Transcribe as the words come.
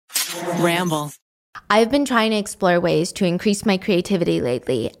Ramble. I've been trying to explore ways to increase my creativity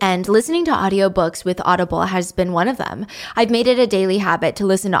lately, and listening to audiobooks with Audible has been one of them. I've made it a daily habit to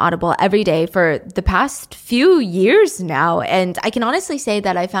listen to Audible every day for the past few years now, and I can honestly say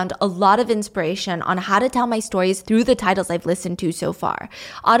that I found a lot of inspiration on how to tell my stories through the titles I've listened to so far.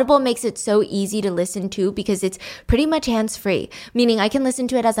 Audible makes it so easy to listen to because it's pretty much hands-free, meaning I can listen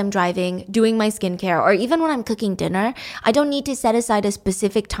to it as I'm driving, doing my skincare, or even when I'm cooking dinner. I don't need to set aside a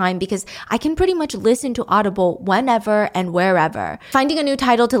specific time because I can pretty much listen to Audible whenever and wherever. Finding a new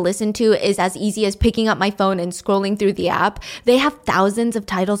title to listen to is as easy as picking up my phone and scrolling through the app. They have thousands of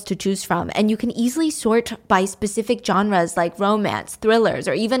titles to choose from, and you can easily sort by specific genres like romance, thrillers,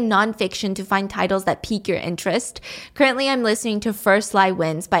 or even nonfiction to find titles that pique your interest. Currently, I'm listening to First Lie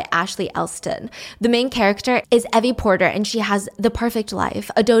Wins by Ashley Elston. The main character is Evie Porter, and she has the perfect life,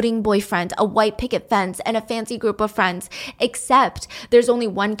 a doting boyfriend, a white picket fence, and a fancy group of friends, except there's only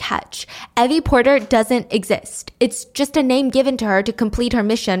one catch. Evie Porter doesn't exist. It's just a name given to her to complete her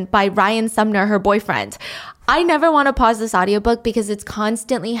mission by Ryan Sumner, her boyfriend. I never want to pause this audiobook because it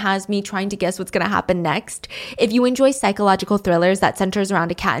constantly has me trying to guess what's going to happen next. If you enjoy psychological thrillers that centers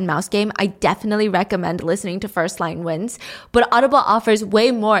around a cat and mouse game, I definitely recommend listening to First Lie Wins. But Audible offers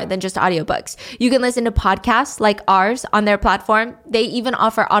way more than just audiobooks. You can listen to podcasts like ours on their platform. They even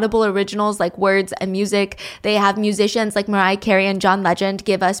offer Audible originals like Words and Music. They have musicians like Mariah Carey and John Legend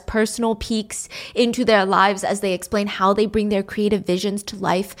give us personal peeks into their lives as they explain how they bring their creative visions to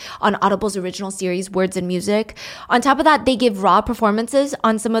life on Audible's original series, Words and Music. On top of that, they give raw performances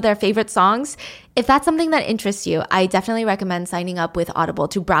on some of their favorite songs. If that's something that interests you, I definitely recommend signing up with Audible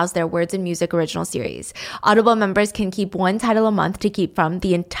to browse their Words and Music original series. Audible members can keep one title a month to keep from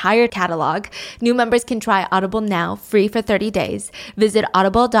the entire catalog. New members can try Audible now, free for 30 days. Visit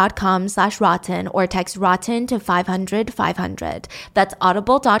audible.com/rotten or text rotten to 500-500. That's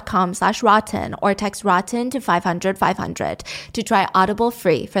audible.com/rotten or text rotten to 500-500 to try Audible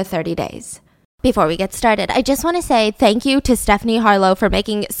free for 30 days. Before we get started, I just want to say thank you to Stephanie Harlow for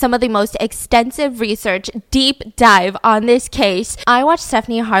making some of the most extensive research, deep dive on this case. I watched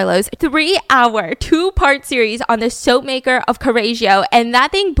Stephanie Harlow's 3-hour, 2-part series on the soap maker of Correggio, and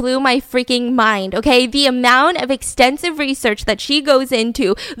that thing blew my freaking mind, okay? The amount of extensive research that she goes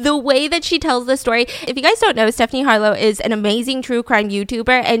into, the way that she tells the story. If you guys don't know, Stephanie Harlow is an amazing true crime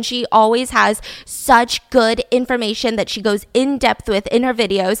YouTuber, and she always has such good information that she goes in depth with in her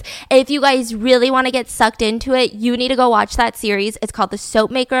videos. If you guys really want to get sucked into it, you need to go watch that series. It's called The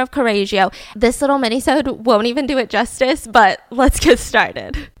Soap Maker of Correggio. This little minisode won't even do it justice, but let's get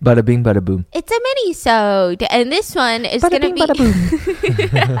started. Bada bing, bada boom. It's a minisode, and this one is going to be... Bada boom.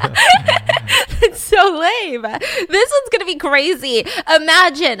 It's so lame. This one's gonna be crazy.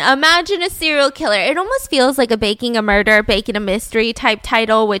 Imagine a serial killer. It almost feels like a Baking a Murder, Baking a Mystery type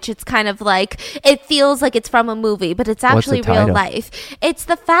title, which it's kind of like, it feels like it's from a movie, but it's actually real life. It's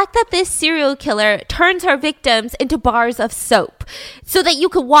the fact that this serial killer turns her victims into bars of soap so that you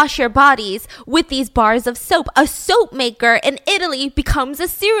could wash your bodies with these bars of soap. A soap maker in Italy becomes a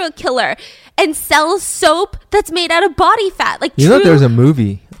serial killer and sells soap that's made out of body fat. Like, you know there's a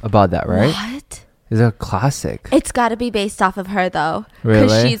movie about that, right? What? It's a classic. It's got to be based off of her, though. Really?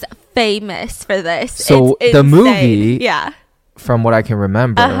 Because she's famous for this. So it's the insane. movie, yeah, from what I can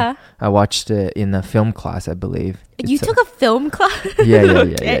remember, I watched it in a film class, I believe. You took a film class? Yeah.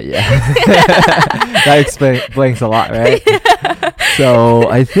 That explains a lot, right? So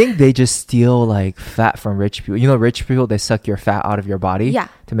I think they just steal like fat from rich people. You know, rich people, they suck your fat out of your body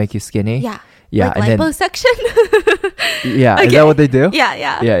to make you skinny. Yeah, like liposuction? Yeah, okay. Is that what they do?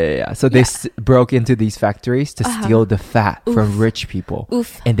 Yeah. So they broke into these factories to steal the fat from rich people.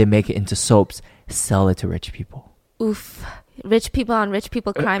 Oof. And they make it into soaps, sell it to rich people. Oof. Rich people on rich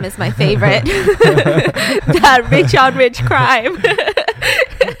people crime is my favorite. That rich on rich crime.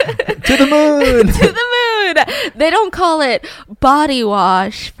 To the moon! To the moon! They don't call it body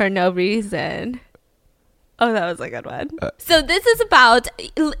wash for no reason. Oh, that was a good one. So this is about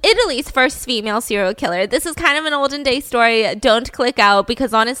Italy's first female serial killer. This is kind of an olden day story. Don't click out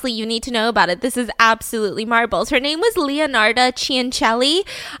because honestly, you need to know about it. This is absolutely marbles. Her name was Leonarda Ciancelli.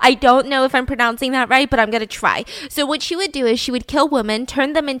 I don't know if I'm pronouncing that right, but I'm going to try. So what she would do is she would kill women,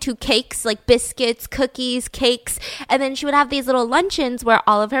 turn them into cakes like biscuits, cookies, cakes, and then she would have these little luncheons where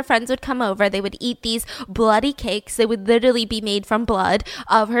all of her friends would come over. They would eat these bloody cakes. They would literally be made from blood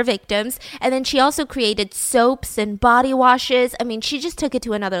of her victims. And then she also created soaps and body washes. I mean, she just took it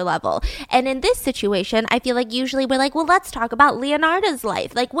to another level. And in this situation, I feel like usually we're like, well, let's talk about Leonardo's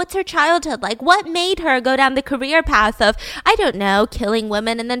life. Like, what's her childhood like? What made her go down the career path of, I don't know, killing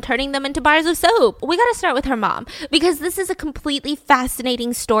women and then turning them into bars of soap? We got to start with her mom, because this is a completely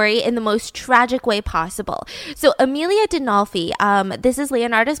fascinating story in the most tragic way possible. So Amelia Dinolfi, this is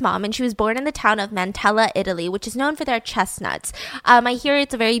Leonardo's mom, and she was born in the town of Mantella, Italy, which is known for their chestnuts. I hear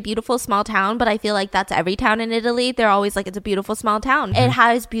it's a very beautiful small town, but I feel like that's every town in Italy. They're always like, it's a beautiful small town. It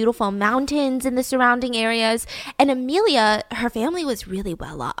has beautiful mountains in the surrounding areas. And Amelia, her family was really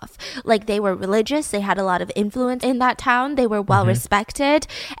well off. Like, they were religious. They had a lot of influence in that town. They were well respected.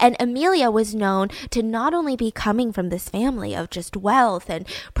 And Amelia was known to not only be coming from this family of just wealth and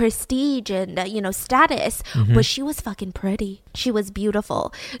prestige and, status, but she was fucking pretty. She was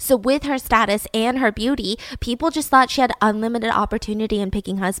beautiful. So with her status and her beauty, people just thought she had unlimited opportunity in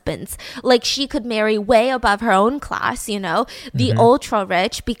picking husbands. Like, she could marry way above her own class, the ultra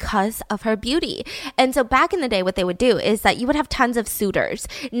rich, because of her beauty. And so back in the day, what they would do is that you would have tons of suitors.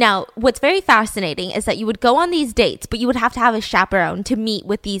 Now, what's very fascinating is that you would go on these dates, but you would have to have a chaperone to meet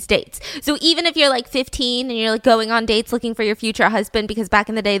with these dates. So even if you're like 15 and you're like going on dates looking for your future husband, because back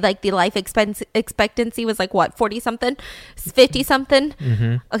in the day, like, the life expectancy was like, what, 40 something, 50 something?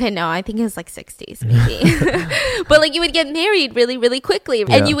 Okay, no, I think it was like 60s maybe. But like, you would get married really, really quickly,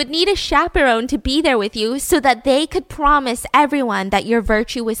 and you would need a chaperone to be there with you so that they could promise everyone that your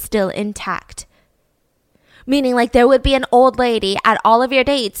virtue was still intact. Meaning, like, there would be an old lady at all of your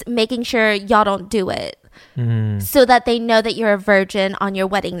dates making sure y'all don't do it. So that they know that you're a virgin on your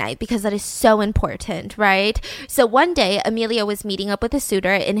wedding night, because that is so important, right? So one day, Amelia was meeting up with a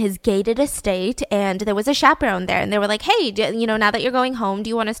suitor in his gated estate, and there was a chaperone there, and they were like, hey, now that you're going home, do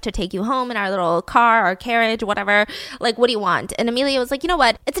you want us to take you home in our little car or carriage, whatever? Like, what do you want? And Amelia was like, you know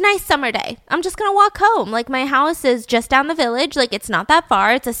what? It's a nice summer day. I'm just gonna walk home. Like, my house is just down the village. Like, it's not that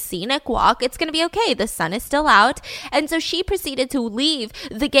far. It's a scenic walk. It's gonna be okay. The sun is still out. And so she proceeded to leave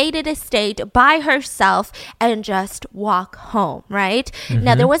the gated estate by herself and just walk home, right?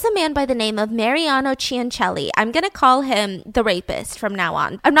 Now, there was a man by the name of Mariano Ciancelli. I'm going to call him the rapist from now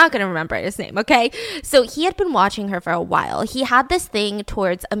on. I'm not going to remember his name, okay? So he had been watching her for a while. He had this thing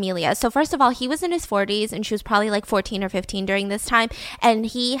towards Amelia. So first of all, he was in his 40s, and she was probably like 14 or 15 during this time. And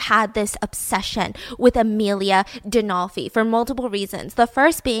he had this obsession with Amelia Dinolfi for multiple reasons. The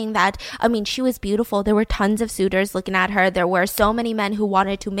first being that, she was beautiful. There were tons of suitors looking at her. There were so many men who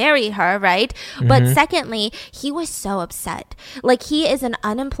wanted to marry her, right? But secondly, he was so upset. Like, he is an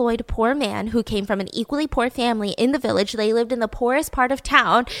unemployed poor man who came from an equally poor family in the village. They lived in the poorest part of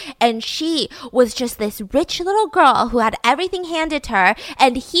town, and she was just this rich little girl who had everything handed to her,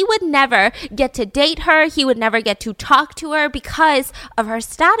 and he would never get to date her. He would never get to talk to her because of her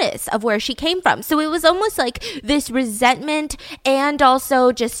status, of where she came from. So it was almost like this resentment and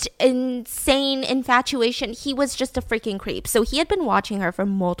also just insane infatuation. He was just a freaking creep. So he had been watching her for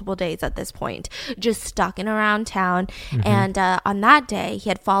multiple days at this point, just stalking around town. And on that day, he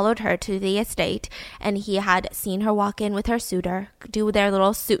had followed her to the estate, and he had seen her walk in with her suitor, do their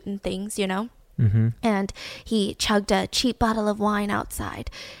little suiting things, and he chugged a cheap bottle of wine outside,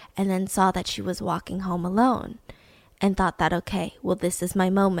 and then saw that she was walking home alone, and thought that, okay, well, this is my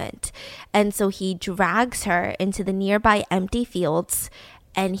moment. And so he drags her into the nearby empty fields,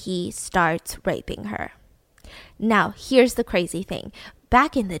 and he starts raping her. Now, here's the crazy thing.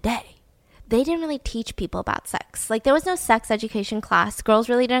 Back in the day, they didn't really teach people about sex. Like, there was no sex education class. Girls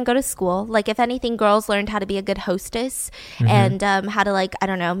really didn't go to school. Like, if anything, girls learned how to be a good hostess and how to, like, I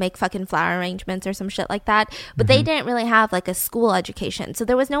don't know, make fucking flower arrangements or some shit like that. But they didn't really have, like, a school education. So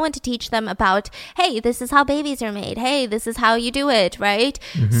there was no one to teach them about, hey, this is how babies are made. Hey, this is how you do it, right?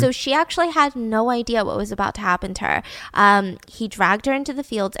 So she actually had no idea what was about to happen to her. He dragged her into the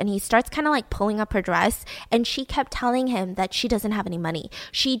fields, and he starts kind of, like, pulling up her dress. And she kept telling him that she doesn't have any money.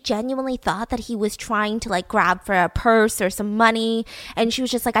 She genuinely thought that he was trying to, like, grab for a purse or some money, and she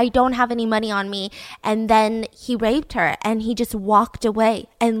was just like, I don't have any money on me. And then he raped her, and he just walked away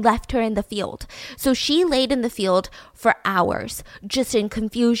and left her in the field. So she laid in the field for hours, just in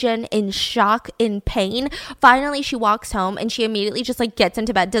confusion, in shock, in pain. Finally, she walks home, and she immediately just, like, gets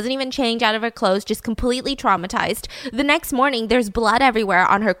into bed, doesn't even change out of her clothes, just completely traumatized. The next morning, there's blood everywhere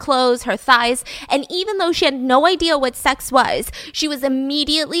on her clothes, her thighs, and even though she had no idea what sex was, she was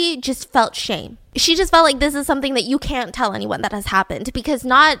immediately just felt shame. She just felt like this is something that you can't tell anyone that has happened, because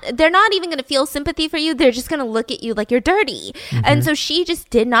they're not even going to feel sympathy for you. They're just going to look at you like you're dirty. And so she just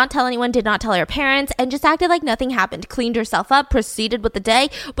did not tell anyone, did not tell her parents, and just acted like nothing happened, cleaned herself up, proceeded with the day.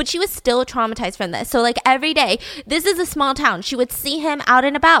 But she was still traumatized from this. So like every day, this is a small town. She would see him out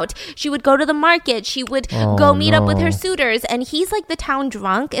and about. She would go to the market. She would go meet up with her suitors. And he's like the town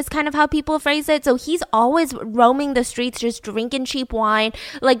drunk is kind of how people phrase it. So he's always roaming the streets, just drinking cheap wine,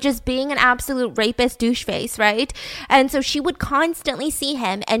 like just being an absolute rapist douche face, right? And so she would constantly see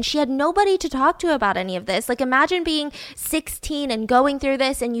him, and she had nobody to talk to about any of this. Like imagine being 16 and going through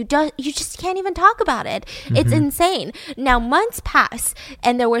this, and you just can't even talk about it. It's insane. Now months pass,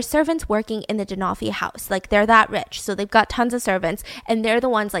 and there were servants working in the D'Onofrio house. Like they're that rich, so they've got tons of servants, and they're the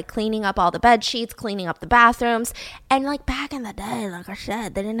ones like cleaning up all the bed sheets, cleaning up the bathrooms. And like back in the day, like I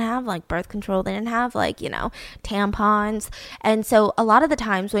said, they didn't have like birth control, they didn't have like, you know, tampons. And so a lot of the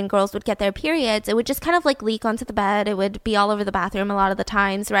times when girls would get their periods, it would just kind of like leak onto the bed. It would be all over the bathroom a lot of the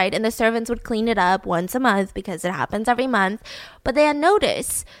times, right? And the servants would clean it up once a month because it happens every month. But they had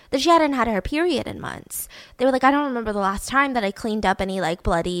noticed that she hadn't had her period in months. They were like, I don't remember the last time that I cleaned up any like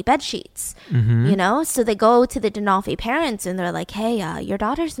bloody bed sheets, you know? So they go to the D'Onofrio parents and they're like, hey, your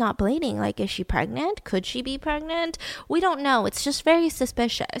daughter's not bleeding. Like, is she pregnant? Could she be pregnant? We don't know. It's just very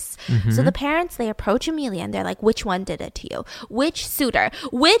suspicious. So the parents, they approach Amelia and they're like, which one did it to you? Which suitor?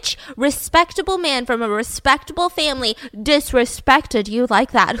 Which respectable man from a respectable family disrespected you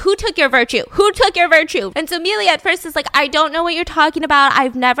like that? Who took your virtue? Who took your virtue? And so Amelia at first is like, I don't know what you're talking about.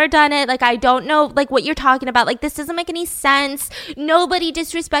 I've never done it. Like, I don't know like what you're talking about. Like, this doesn't make any sense. Nobody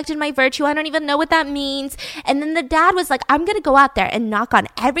disrespected my virtue. I don't even know what that means. And then the dad was like, I'm gonna go out there and knock on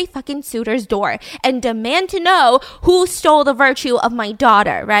every fucking suitor's door and demand to know who stole the virtue of my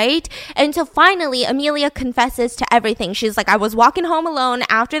daughter, right? And so finally Amelia confesses to everything. She's like, I was walking home alone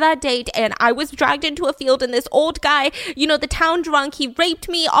after that date and I was dragged into a field and this old guy, you know, the town drunk, he raped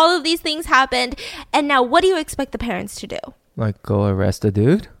me. All of these things happened. And now what do you expect the parents to do? Like go arrest the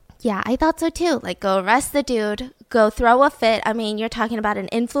dude? Yeah, I thought so too. Like, go arrest the dude, go throw a fit. I mean, you're talking about an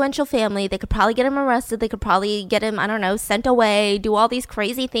influential family. They could probably get him arrested. They could probably get him, I don't know, sent away, do all these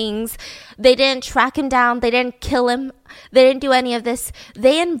crazy things. They didn't track him down. They didn't kill him. They didn't do any of this.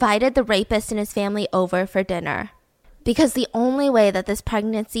 They invited the rapist and his family over for dinner. Because the only way that this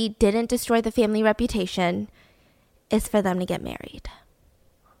pregnancy didn't destroy the family reputation is for them to get married.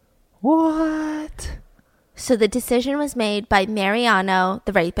 What? So the decision was made by Mariano,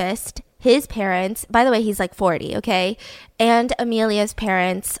 the rapist, his parents. By the way, he's like 40, okay? And Amelia's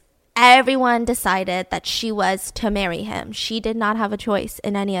parents. Everyone decided that she was to marry him. She did not have a choice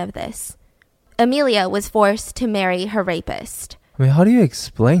in any of this. Amelia was forced to marry her rapist. I mean, how do you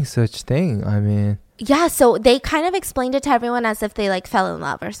explain such thing? I mean... Yeah, so they kind of explained it to everyone as if they like fell in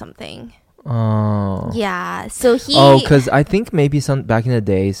love or something. Oh. Yeah, so he... Oh, because I think maybe some back in the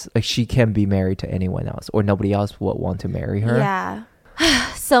days, like she can be married to anyone else or nobody else would want to marry her. Yeah.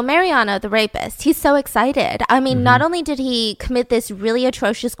 So Mariano, the rapist, he's so excited. I mean, not only did he commit this really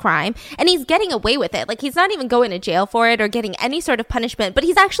atrocious crime, and he's getting away with it. Like, he's not even going to jail for it or getting any sort of punishment, but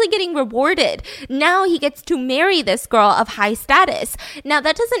he's actually getting rewarded. Now he gets to marry this girl of high status. Now,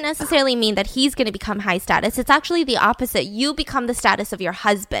 that doesn't necessarily mean that he's going to become high status. It's actually the opposite. You become the status of your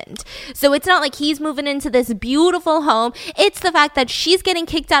husband. So it's not like he's moving into this beautiful home. It's the fact that she's getting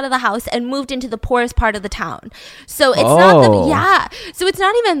kicked out of the house and moved into the poorest part of the town. So it's not the... Yeah. So it's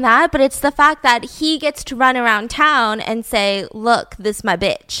not even that, but it's the fact that he gets to run around town and say, look, this is my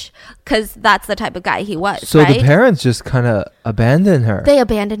bitch. Because that's the type of guy he was, so right? The parents just kind of abandoned her. They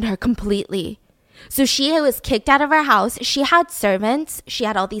abandoned her completely. So she was kicked out of her house. She had servants. She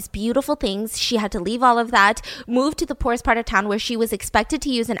had all these beautiful things. She had to leave all of that, move to the poorest part of town where she was expected to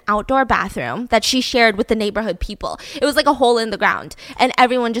use an outdoor bathroom that she shared with the neighborhood people. It was like a hole in the ground. And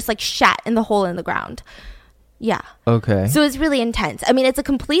everyone just like shat in the hole in the ground. Yeah. Okay. So it's really intense. I mean, it's a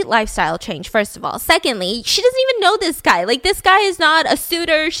complete lifestyle change, first of all. Secondly, she doesn't even know this guy. Like, this guy is not a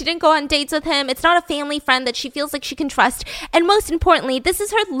suitor. She didn't go on dates with him. It's not a family friend that she feels like she can trust. And most importantly, this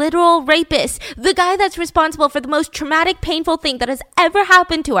is her literal rapist. The guy that's responsible for the most traumatic, painful thing that has ever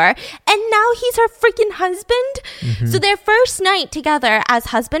happened to her. And now he's her freaking husband. So their first night together as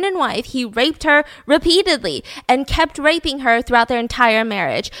husband and wife, he raped her repeatedly and kept raping her throughout their entire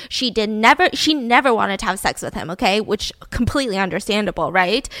marriage. She never wanted to have sex with him, okay, which completely understandable,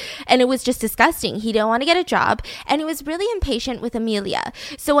 right? And it was just disgusting. He didn't want to get a job, and he was really impatient with Amelia.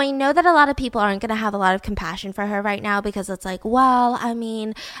 So I know that a lot of people aren't going to have a lot of compassion for her right now because it's like, well, I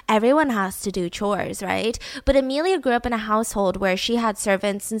mean, everyone has to do chores, right? But Amelia grew up in a household where she had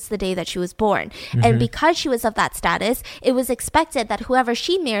servants since the day that she was born. And because she was of that status, it was expected that whoever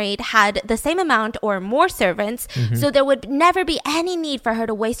she married had the same amount or more servants. So there would never be any need for her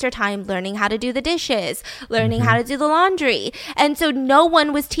to waste her time learning how to do the dishes, learning how to do the laundry. And so no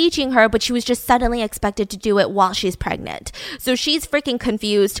one was teaching her, but she was just suddenly expected to do it while she's pregnant. So she's freaking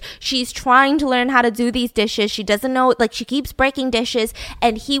confused. She's trying to learn how to do these dishes. She doesn't know, like, she keeps breaking dishes,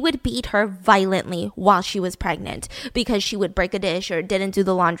 and he would beat her violently while she was pregnant because she would break a dish or didn't do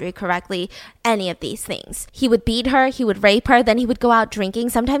the laundry correctly, any of these things. He would beat her, he would rape her, then he would go out drinking.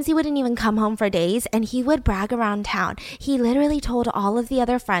 Sometimes he wouldn't even come home for days, and he would brag around town. He literally told all of the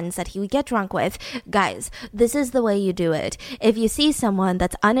other friends that he would get drunk with, guys, this is the way you do it. If you see someone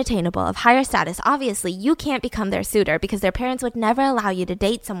that's unattainable, of higher status, obviously you can't become their suitor because their parents would never allow you to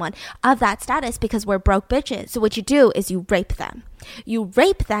date someone of that status because we're broke bitches. So what you do is you rape them. You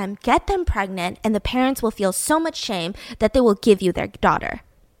rape them, get them pregnant, and the parents will feel so much shame that they will give you their daughter.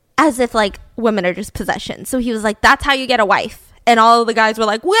 As if, like, women are just possessions. So he was like, that's how you get a wife. And all of the guys were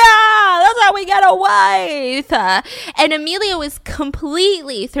like, wow, that's how we get a wife. And Amelia was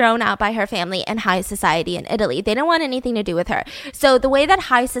completely thrown out by her family and high society in Italy. They didn't want anything to do with her. So the way that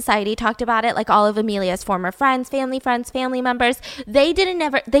high society talked about it, like all of Amelia's former friends, family members, they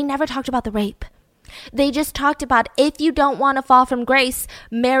never talked about the rape. They just talked about, if you don't want to fall from grace,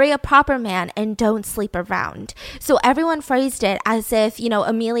 marry a proper man and don't sleep around. So everyone phrased it as if, you know,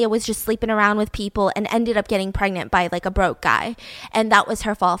 Amelia was just sleeping around with people and ended up getting pregnant by like a broke guy. And that was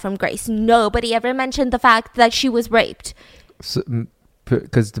her fall from grace. Nobody ever mentioned the fact that she was raped. So,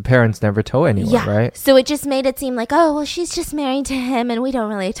 because the parents never told anyone, right? So it just made it seem like, oh, well, she's just married to him and we don't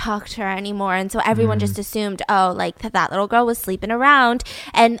really talk to her anymore. And so everyone just assumed, oh, like that little girl was sleeping around.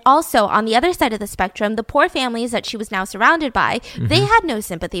 And also on the other side of the spectrum, the poor families that she was now surrounded by, they had no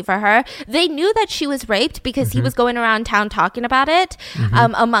sympathy for her. They knew that she was raped because he was going around town talking about it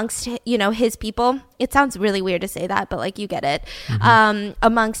amongst, you know, his people. It sounds really weird to say that, but like, you get it.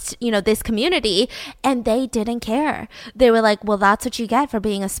 Amongst, you know, this community, and they didn't care. They were like, well, that's what you get for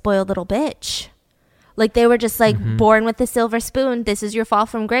being a spoiled little bitch. Like, they were just like, born with the silver spoon. This is your fall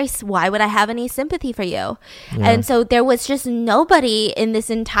from grace. Why would I have any sympathy for you? And so there was just nobody in this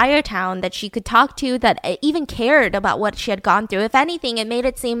entire town that she could talk to that even cared about what she had gone through. If anything, it made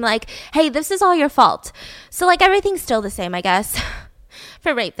it seem like, hey, this is all your fault. So like, everything's still the same, I guess.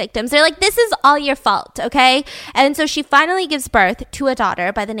 For rape victims, they're like, this is all your fault, okay? And so she finally gives birth to a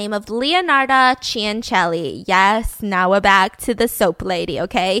daughter by the name of Leonarda Ciancielli. Yes, now we're back to the soap lady,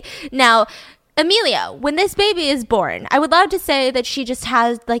 okay? Now, Amelia, when this baby is born, I would love to say that she just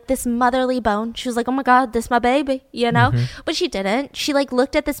has like this motherly bone. She was like, oh my God, this is my baby, you know? But she didn't. She like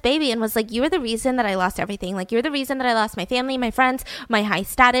looked at this baby and was like, you are the reason that I lost everything. Like, you're the reason that I lost my family, my friends, my high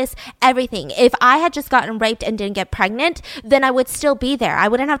status, everything. If I had just gotten raped and didn't get pregnant, then I would still be there. I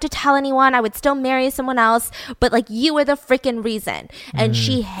wouldn't have to tell anyone. I would still marry someone else. But like, you were the freaking reason. And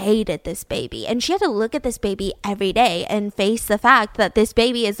she hated this baby. And she had to look at this baby every day and face the fact that this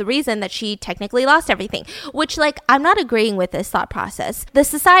baby is the reason that she technically lost everything, which, like, I'm not agreeing with this thought process. The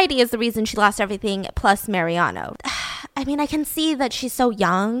society is the reason she lost everything, plus Mariano. I mean, I can see that she's so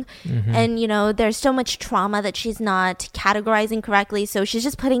young and, you know, there's so much trauma that she's not categorizing correctly, so she's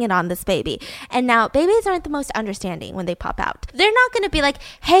just putting it on this baby. And now, babies aren't the most understanding when they pop out. They're not going to be like,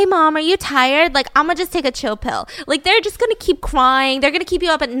 hey, mom, are you tired? Like, I'm going to just take a chill pill. Like, they're just going to keep crying. They're going to keep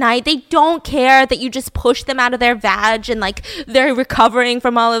you up at night. They don't care that you just push them out of their vag and, like, they're recovering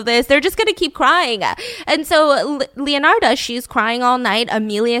from all of this. They're just going to keep crying. And so Leonarda, she's crying all night.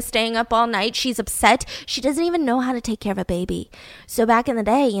 Amelia's staying up all night. She's upset. She doesn't even know how to take care of a baby. So back in the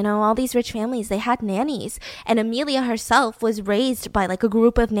day, you know, all these rich families, they had nannies, and Amelia herself was raised by like a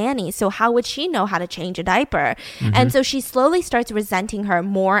group of nannies. So how would she know how to change a diaper? And so she slowly starts resenting her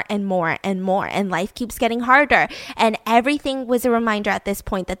more and more and more, and life keeps getting harder. And everything was a reminder at this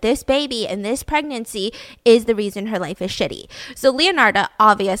point that this baby and this pregnancy is the reason her life is shitty. So Leonarda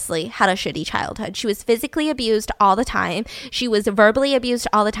obviously had a shitty childhood. She was physically abused all the time. She was verbally abused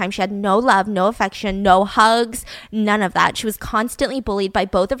all the time. She had no love, no affection, no hugs, none of that. She was constantly bullied by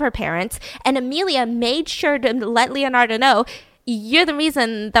both of her parents. And Amelia made sure to let Leonarda know, you're the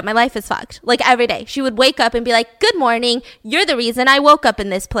reason that my life is fucked. Like, every day she would wake up and be like, good morning, you're the reason I woke up in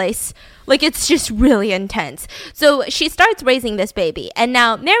this place. Like, it's just really intense. So she starts raising this baby. And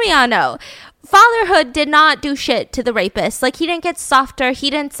now Mariano, fatherhood did not do shit to the rapist. Like, he didn't get softer. He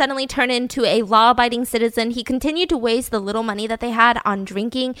didn't suddenly turn into a law-abiding citizen. He continued to waste the little money that they had on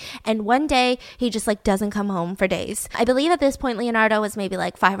drinking. And one day, he just, like, doesn't come home for days. I believe at this point, Leonardo was maybe,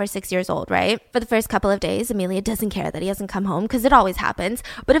 like, 5 or 6 years old, right? For the first couple of days, Amelia doesn't care that he hasn't come home because it always happens.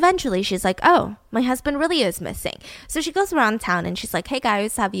 But eventually, she's like, oh, my husband really is missing. So she goes around town and she's like, hey,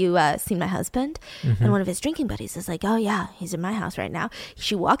 guys, have you seen my husband? And one of his drinking buddies is like, oh, yeah, he's in my house right now.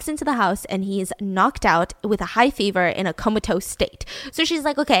 She walks into the house and he's knocked out with a high fever in a comatose state. So she's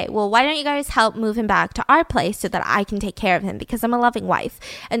like, okay, well, why don't you guys help move him back to our place so that I can take care of him because I'm a loving wife.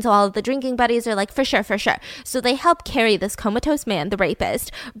 And so all of the drinking buddies are like, for sure, for sure. So they help carry this comatose man, the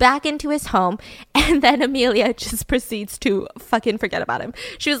rapist, back into his home. And then Amelia just proceeds to fucking forget about him.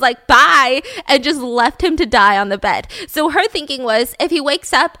 She was like, bye, and just left him to die on the bed. So her thinking was, if he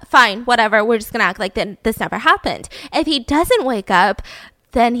wakes up, fine, whatever, we're just gonna act like this never happened. If he doesn't wake up,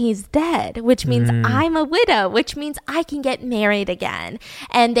 then he's dead, which means I'm a widow, which means I can get married again.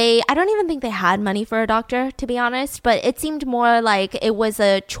 And I don't even think they had money for a doctor, to be honest, but it seemed more like it was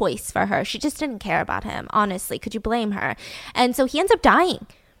a choice for her. She just didn't care about him, honestly. Could you blame her? And so he ends up dying.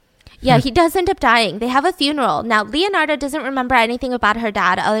 Yeah, he does end up dying. They have a funeral. Now, Leonardo doesn't remember anything about her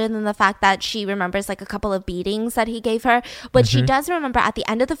dad other than the fact that she remembers like a couple of beatings that he gave her. But she does remember at the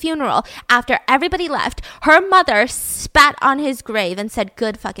end of the funeral, after everybody left, her mother spat on his grave and said,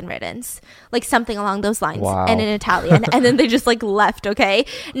 good fucking riddance. Like something along those lines. Wow. And in Italian. And then they just like left, okay?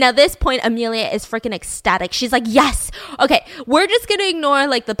 Now, this point, Amelia is freaking ecstatic. She's like, yes, okay, we're just going to ignore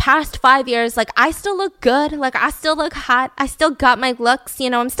like the past 5 years. Like, I still look good. Like, I still look hot. I still got my looks. You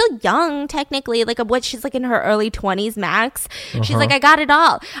know, I'm still young technically, like what she's like in her early 20s max. She's like, I got it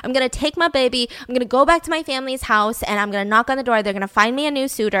all. I'm gonna take my baby, I'm gonna go back to my family's house and I'm gonna knock on the door. They're gonna find me a new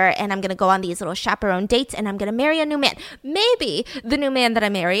suitor and I'm gonna go on these little chaperone dates and I'm gonna marry a new man. Maybe the new man that I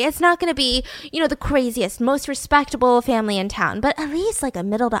marry, it's not gonna be, you know, the craziest, most respectable family in town, but at least like a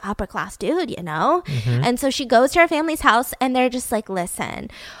middle to upper class dude, you know? And so she goes to her family's house and they're just like, listen,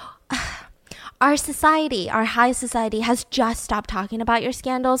 our society, our high society has just stopped talking about your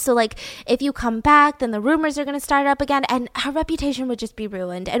scandals. So like if you come back, then the rumors are going to start up again and her reputation would just be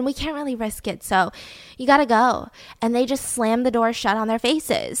ruined and we can't really risk it. So you got to go. And they just slammed the door shut on their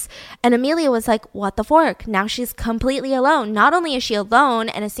faces. And Amelia was like, what the fork? Now she's completely alone. Not only is she alone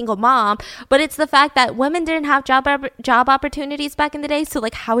and a single mom, but it's the fact that women didn't have job opportunities back in the day. So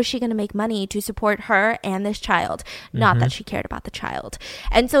like, how is she going to make money to support her and this child? Not that she cared about the child.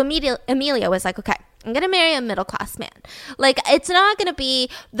 And so Amelia was like, okay, I'm going to marry a middle class man. Like, it's not going to be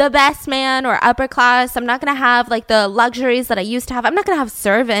the best man or upper class. I'm not going to have like the luxuries that I used to have. I'm not going to have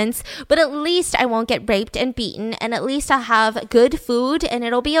servants, but at least I won't get raped and beaten. And at least I'll have good food and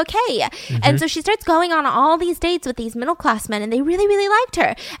it'll be okay. And so she starts going on all these dates with these middle class men and they really, really liked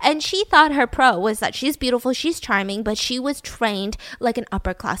her. And she thought her pro was that she's beautiful, she's charming, but she was trained like an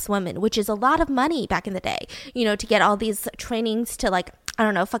upper class woman, which is a lot of money back in the day, you know, to get all these trainings to like, I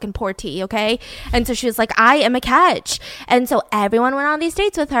don't know, fucking pour tea, okay? And so she was like, I am a catch. And so everyone went on these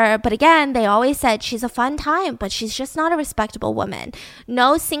dates with her. But again, they always said she's a fun time, but she's just not a respectable woman.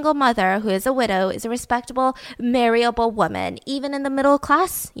 No single mother who is a widow is a respectable, marryable woman. Even in the middle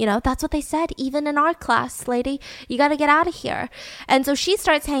class, you know, that's what they said. Even in our class, lady, you got to get out of here. And so she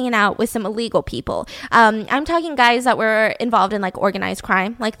starts hanging out with some illegal people. I'm talking guys that were involved in like organized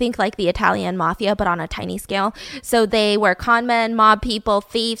crime, like think like the Italian mafia, but on a tiny scale. So they were con men, mob people,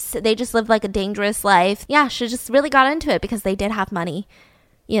 thieves. They just lived like a dangerous life. Yeah, she just really got into it because they did have money.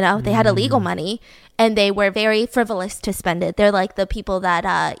 You know, they had illegal money and they were very frivolous to spend it. They're like the people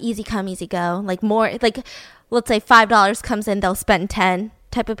that easy come, easy go. Like more, like let's say $5 comes in, they'll spend 10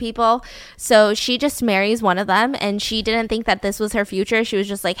 type of people. So she just marries one of them and she didn't think that this was her future. She was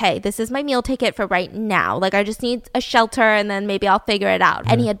just like, hey, this is my meal ticket for right now. Like I just need a shelter and then maybe I'll figure it out.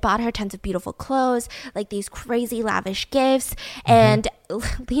 And he had bought her tons of beautiful clothes, like these crazy lavish gifts. And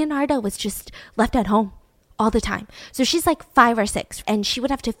Leonardo was just left at home all the time. So she's like 5 or 6 and she would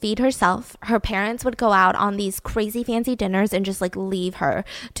have to feed herself. Her parents would go out on these crazy fancy dinners and just like leave her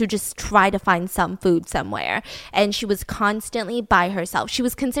to just try to find some food somewhere. And she was constantly by herself. She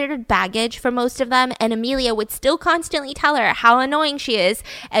was considered baggage for most of them. And Amelia would still constantly tell her how annoying she is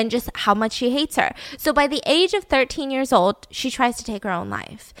and just how much she hates her. So by the age of 13 years old, she tries to take her own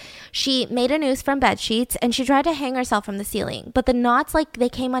life. She made a noose from bed sheets and she tried to hang herself from the ceiling, but the knots, like they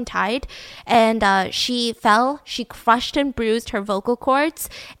came untied and she fell. She crushed and bruised her vocal cords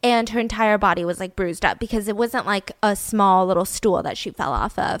and her entire body was like bruised up because it wasn't like a small little stool that she fell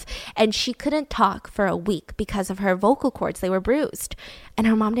off of. And she couldn't talk for a week because of her vocal cords. They were bruised. And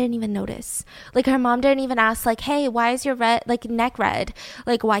her mom didn't even notice. Like, her mom didn't even ask, like, hey, why is your neck red?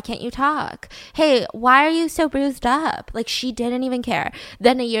 Like, why can't you talk? Hey, why are you so bruised up? Like, she didn't even care.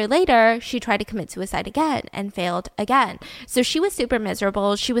 Then a year later, she tried to commit suicide again and failed again. So she was super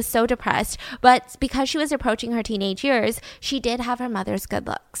miserable. She was so depressed. But because she was approaching her teenage years, she did have her mother's good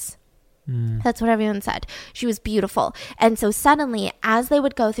looks. That's what everyone said. She was beautiful. And so suddenly, as they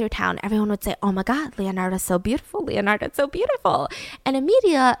would go through town, everyone would say, oh my God, Leonardo's so beautiful. Leonardo's so beautiful. And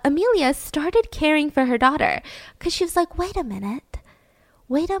Amelia started caring for her daughter because she was like, wait a minute.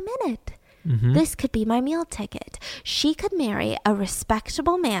 This could be my meal ticket. She could marry a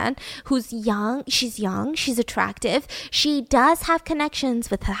respectable man who's young. She's attractive. She does have connections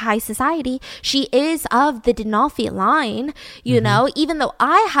with the high society. She is of the Dinolfi line, you know, even though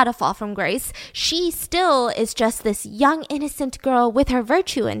I had a fall from grace, she still is just this young, innocent girl with her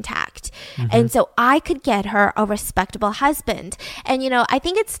virtue intact. And so I could get her a respectable husband. And, you know, I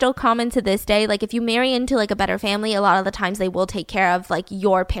think it's still common to this day. Like, if you marry into like a better family, a lot of the times they will take care of like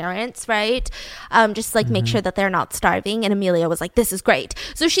your parents, right? Just like make sure that they're not starving. And Amelia was like, this is great.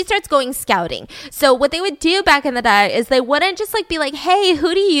 So she starts going scouting. So what they would do back in the day is they wouldn't just like be like, hey,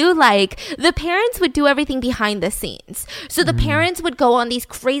 who do you like? The parents would do everything behind the scenes. So the parents would go on these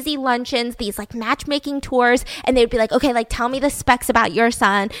crazy luncheons, these like matchmaking tours, and they would be like, okay, like tell me the specs about your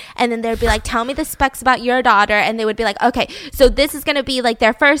son. And then they'd be like, tell me the specs about your daughter. And they would be like, okay, so this is going to be like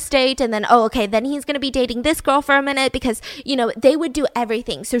their first date. And then, oh, okay, then he's going to be dating this girl for a minute, because, you know, they would do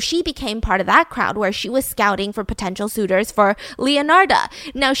everything. So she became part of that crowd where she was scouting for potential suitors for Leonarda.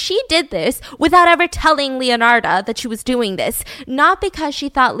 Now, she did this without ever telling Leonarda that she was doing this, not because she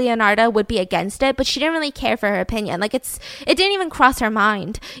thought Leonarda would be against it, but she didn't really care for her opinion. Like, it didn't even cross her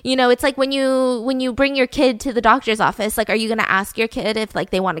mind. You know, it's like when you bring your kid to the doctor's office, like, are you going to ask your kid if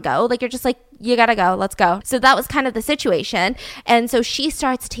like they want to go? Like, you're just like, you gotta go, let's go. So that was kind of the situation. And so she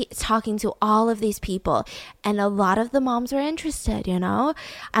starts talking to all of these people, and a lot of the moms were interested, you know.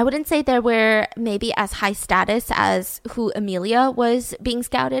 I wouldn't say they were maybe as high status as who Amelia was being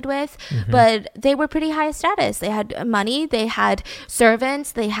scouted with, but they were pretty high status. They had money, they had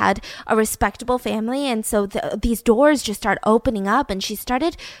servants, they had a respectable family. And so these doors just started opening up, and she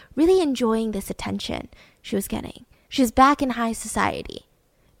started really enjoying this attention she was getting. She was back in high society,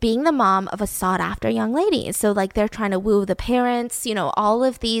 being the mom of a sought-after young lady. So, like, they're trying to woo the parents, you know, all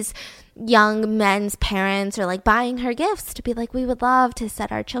of these young men's parents are like buying her gifts to be like, we would love to set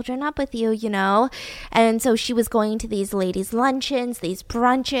our children up with you, you know. And so she was going to these ladies' luncheons, these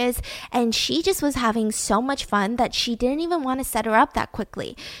brunches, and she just was having so much fun that she didn't even want to set her up that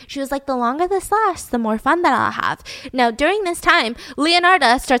quickly. She was like, the longer this lasts, the more fun that I'll have. Now, during this time,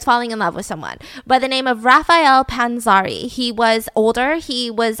 Leonarda starts falling in love with someone by the name of Raphael Panzari. He was older. He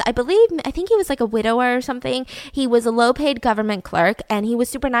was, I think he was like a widower or something. He was a low-paid government clerk, and he was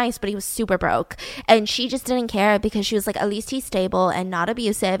super nice, but he was super broke. And she just didn't care, because she was like, at least he's stable and not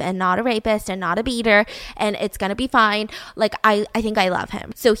abusive and not a rapist and not a beater, and it's gonna be fine. Like, I think I love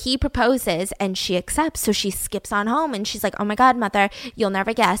him. So he proposes and she accepts. So she skips on home, and she's like, oh my God, mother, you'll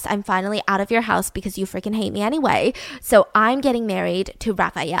never guess, I'm finally out of your house because you freaking hate me anyway. So I'm getting married to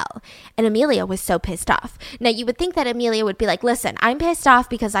Raphael. And Amelia was so pissed off. Now, you would think that Amelia would be like, listen, I'm pissed off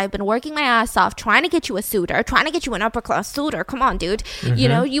because I've been working my ass off trying to get you a suitor, trying to get you an upper class suitor. Come on, dude. You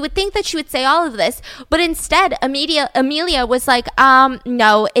know, you would think that she would say all of this, but instead Amelia was like,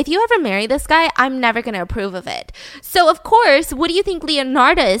 no, if you ever marry this guy, I'm never going to approve of it. So of course, what do you think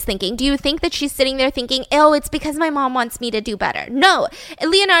Leonarda is thinking? Do you think that she's sitting there thinking, oh, it's because my mom wants me to do better? No,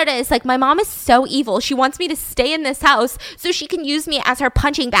 Leonarda is like, my mom is so evil. She wants me to stay in this house so she can use me as her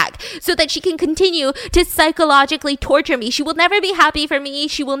punching bag, so that she can continue to psychologically torture me. She will never be happy for me.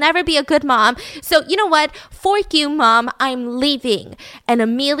 She will never be a good mom. So you know what? Fork you, mom. I'm leaving. And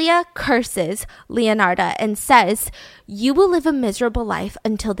Amelia curses Leonarda and says, you will live a miserable life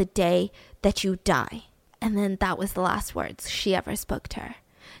until the day that you die. And then that was the last words she ever spoke to her.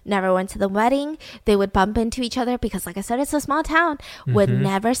 Never went to the wedding. They would bump into each other because, like I said, it's a small town. Would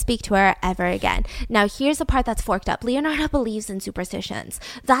never speak to her ever again. Now, here's the part that's forked up. Leonarda believes in superstitions.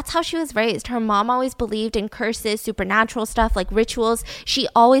 That's how she was raised. Her mom always believed in curses, supernatural stuff like rituals. She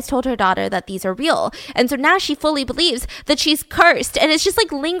always told her daughter that these are real. And so now she fully believes that she's cursed. And it's just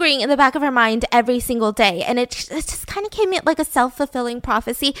like lingering in the back of her mind every single day. And it just kind of came in like a self-fulfilling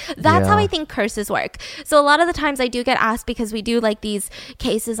prophecy. That's how I think curses work. So a lot of the times I do get asked, because we do like these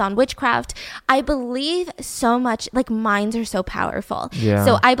cases courses on witchcraft. I believe so much, like minds are so powerful. Yeah.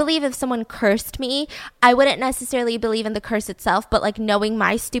 So I believe if someone cursed me, I wouldn't necessarily believe in the curse itself, but like knowing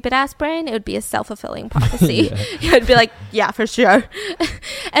my stupid ass brain, it would be a self-fulfilling prophecy. It'd be like, yeah, for sure.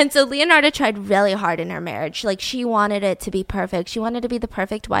 And so Leonarda tried really hard in her marriage. Like she wanted it to be perfect. She wanted to be the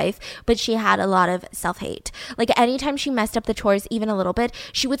perfect wife, but she had a lot of self-hate. Like anytime she messed up the chores even a little bit,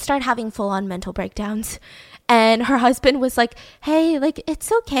 she would start having full-on mental breakdowns. And her husband was like, hey, like,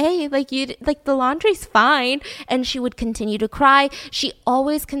 it's okay. Like, the laundry's fine. And she would continue to cry. She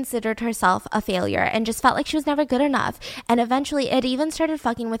always considered herself a failure and just felt like she was never good enough. And eventually it even started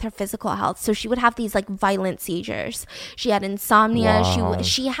fucking with her physical health. So she would have these like violent seizures. She had insomnia. Wow.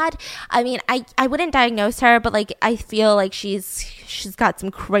 She had, I mean, I wouldn't diagnose her, but like, I feel like she's got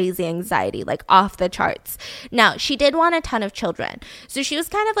some crazy anxiety, like off the charts. Now, she did want a ton of children. So she was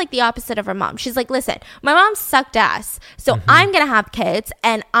kind of like the opposite of her mom. She's like, listen, my mom sucked ass. So I'm going to have kids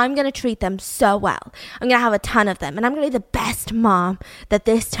and I'm going to treat them so well. I'm going to have a ton of them and I'm going to be the best mom that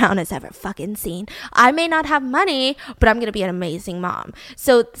this town has ever fucking seen. I may not have money, but I'm going to be an amazing mom.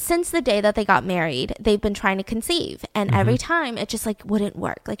 So since the day that they got married, they've been trying to conceive. And every time it just like wouldn't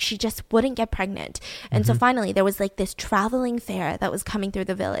work. Like she just wouldn't get pregnant. And so finally there was like this traveling fair that was coming through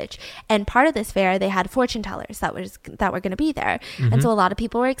the village. And part of this fair, they had fortune tellers that were going to be there. And so a lot of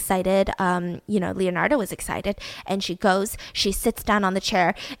people were excited. Leonarda was excited. And she goes, she sits down on the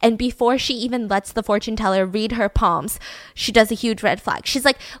chair, and before she even lets the fortune teller read her palms, she does a huge red flag. She's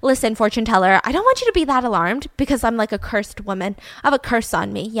like, listen, fortune teller, I don't want you to be that alarmed because I'm like a cursed woman. I have a curse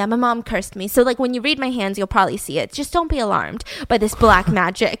on me. Yeah, my mom cursed me. So like when you read my hands, you'll probably see it. Just don't be alarmed by this black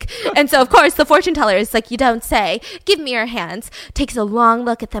magic. And so of course the fortune teller is like, you don't say, give me your hands, takes a long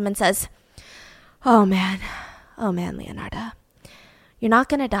look at them and says, oh man, Leonarda, you're not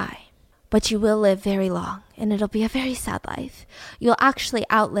gonna die. But you will live very long, and it'll be a very sad life. You'll actually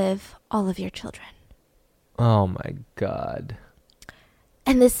outlive all of your children. Oh my God.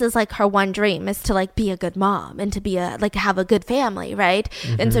 And this is like her one dream, is to like be a good mom and to be have a good family, right?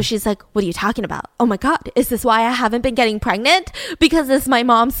 And so she's like, what are you talking about? Oh my God, is this why I haven't been getting pregnant? Because this is my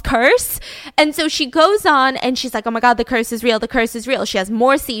mom's curse? And so she goes on and she's like, oh my God, the curse is real. The curse is real. She has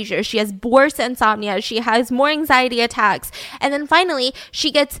more seizures. She has worse insomnia. She has more anxiety attacks. And then finally she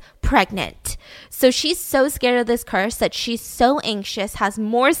gets pregnant. So she's so scared of this curse that she's so anxious, has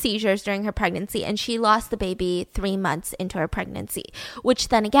more seizures during her pregnancy, and she lost the baby 3 months into her pregnancy, which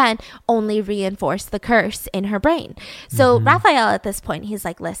then again only reinforced the curse in her brain. So Raphael at this point, he's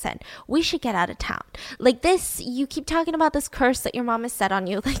like, listen, we should get out of town. Like this, you keep talking about this curse that your mom has set on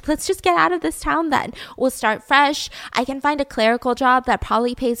you. Like, let's just get out of this town then. We'll start fresh. I can find a clerical job that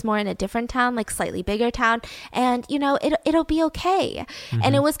probably pays more in a different town, like slightly bigger town. And, it'll be okay.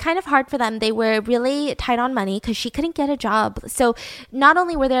 And it was kind of hard for them. They were really tight on money because she couldn't get a job. So not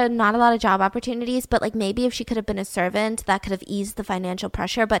only were there not a lot of job opportunities, but like maybe if she could have been a servant, that could have eased the financial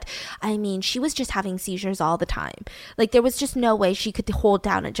pressure. But I mean, she was just having seizures all the time. Like there was just no way she could hold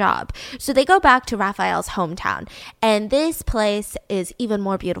down a job. So they go back to Raphael's hometown, and this place is even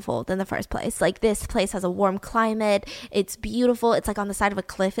more beautiful than the first place. Like this place has a warm climate. It's beautiful. It's like on the side of a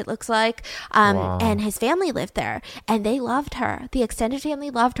cliff, it looks like. Wow. And his family lived there and they loved her. The extended family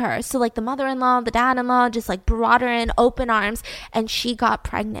loved her. So like the mother-in-law, the dad-in-law just like brought her in open arms, and she got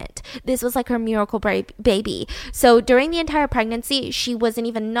pregnant. This was like her miracle baby. So during the entire pregnancy, she wasn't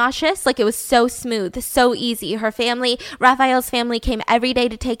even nauseous. Like it was so smooth, so easy. Her family, Raphael's family, came every day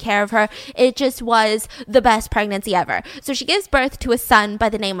to take care of her. It just was the best pregnancy ever. So she gives birth to a son by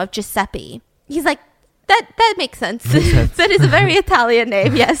the name of Giuseppe. He's like, that makes sense. That is a very Italian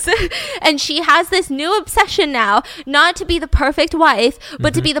name, yes. And she has this new obsession now, not to be the perfect wife,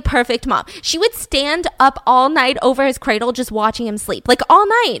 but to be the perfect mom. She would stand up all night over his cradle just watching him sleep, like all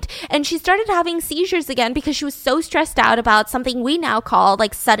night. And she started having seizures again because she was so stressed out about something we now call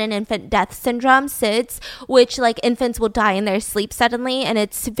like sudden infant death syndrome, SIDS, which like infants will die in their sleep suddenly. And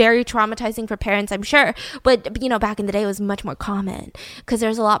it's very traumatizing for parents, I'm sure. But, back in the day, it was much more common because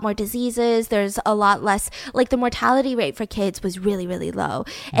there's a lot more diseases. There's a lot less, like the mortality rate for kids was really, really low.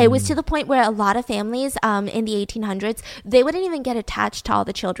 It was to the point where a lot of families in the 1800s, they wouldn't even get attached to all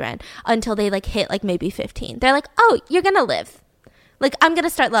the children until they like hit like maybe 15. They're like, oh, you're going to live. Like, I'm going to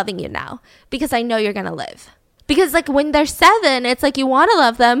start loving you now because I know you're going to live. Because like when they're 7, it's like you want to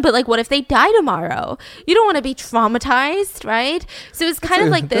love them, but like what if they die tomorrow? You don't want to be traumatized, right? So it's kind of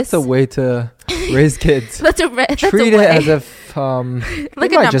like this. That's a way to raise kids. Treat it as a life.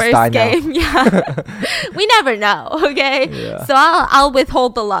 Like a numbers game. Yeah. We never know, okay? Yeah. So I'll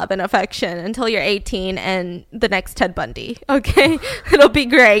withhold the love and affection until you're 18 and the next Ted Bundy, okay? It'll be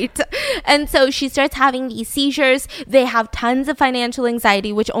great. And so she starts having these seizures. They have tons of financial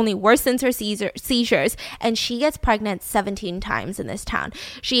anxiety, which only worsens her seizures. And she gets pregnant 17 times in this town.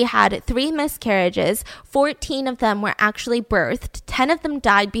 She had 3 miscarriages. 14 of them were actually birthed. 10 of them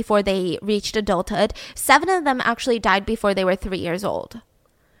died before they reached adulthood. 7 of them actually died before they were 3 years old.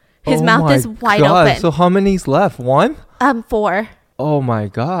 His mouth is wide open. So how many's left? 1? 4. Oh my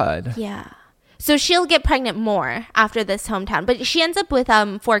God. Yeah. So she'll get pregnant more after this hometown. But she ends up with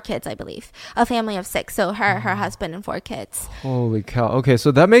 4 kids, I believe. A family of 6. So her husband and 4 kids. Holy cow. Okay,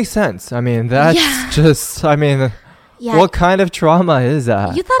 so that makes sense. I mean, that's just, I mean... Yeah. What kind of trauma is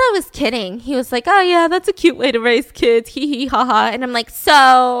that? You thought I was kidding. He was like, oh yeah, that's a cute way to raise kids. Hee hee ha ha. And I'm like,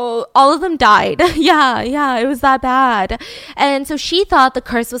 so all of them died. yeah, it was that bad. And so she thought the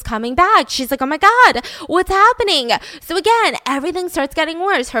curse was coming back. She's like, oh my God, what's happening? So again, everything starts getting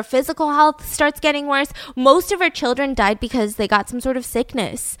worse. Her physical health starts getting worse. Most of her children died because they got some sort of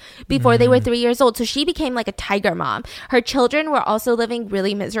sickness before they were 3 years old. So she became like a tiger mom. Her children were also living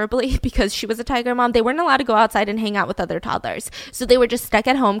really miserably because she was a tiger mom. They weren't allowed to go outside and hang out with other toddlers. So they were just stuck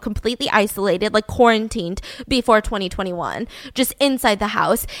at home, completely isolated, like quarantined before 2021, just inside the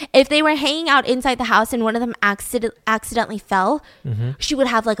house. If they were hanging out inside the house and one of them accidentally fell, she would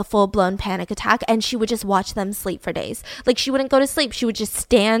have like a full-blown panic attack and she would just watch them sleep for days. Like she wouldn't go to sleep. She would just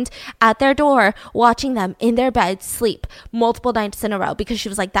stand at their door watching them in their bed sleep multiple nights in a row because she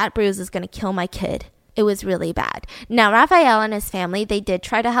was like, that bruise is going to kill my kid. It was really bad. Now, Raphael and his family, they did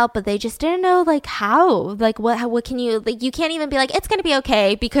try to help, but they just didn't know, like, how. Like, what can you, like, you can't even be like, it's going to be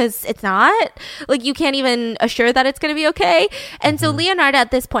okay, because it's not. Like, you can't even assure that it's going to be okay. And so Leonardo,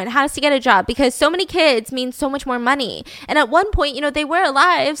 at this point, has to get a job, because so many kids mean so much more money. And at one point, you know, they were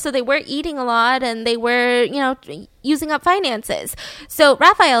alive, so they were eating a lot, and they were, you know, using up finances. So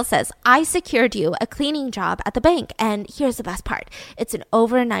Raphael says, I secured you a cleaning job at the bank. And here's the best part. It's an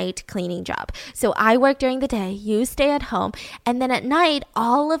overnight cleaning job. So I work during the day, you stay at home, and then at night,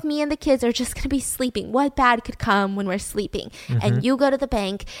 all of me and the kids are just going to be sleeping. What bad could come when we're sleeping? And you go to the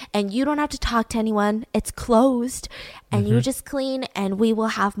bank and you don't have to talk to anyone. It's closed and you just clean and we will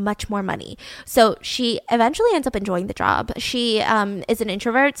have much more money. So she eventually ends up enjoying the job. She is an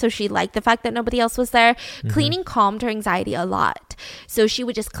introvert, so she liked the fact that nobody else was there. Cleaning calmed her anxiety a lot. So she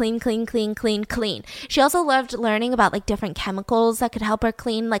would just clean. She also loved learning about like different chemicals that could help her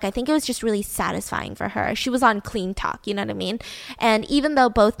clean. Like I think it was just really satisfying for her. She was on Clean Talk, you know what I mean? And even though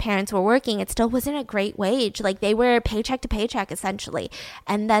both parents were working, it still wasn't a great wage. Like they were paycheck to paycheck essentially.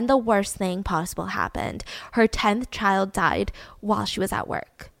 And then the worst thing possible happened. Her 10th child died while she was at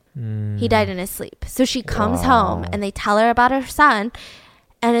work. He died in his sleep. So she comes home and they tell her about her son.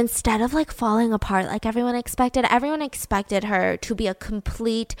 And instead of like falling apart like everyone expected her to be a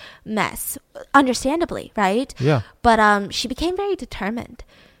complete mess. Understandably, right? Yeah. But she became very determined.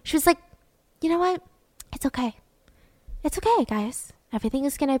 She was like, you know what? It's okay. It's okay, guys. Everything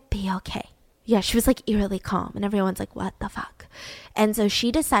is going to be okay. Yeah, she was like eerily calm and everyone's like, what the fuck? And so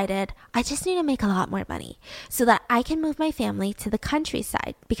she decided, I just need to make a lot more money so that I can move my family to the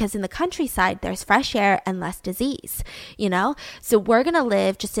countryside, because in the countryside, there's fresh air and less disease, you know? So we're going to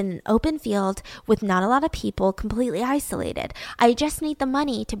live just in an open field with not a lot of people, completely isolated. I just need the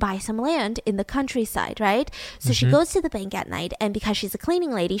money to buy some land in the countryside, right? So she goes to the bank at night, and because she's a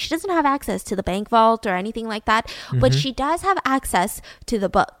cleaning lady, she doesn't have access to the bank vault or anything like that, but she does have access to the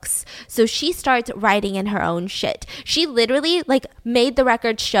books. So she starts writing in her own shit. She literally like made the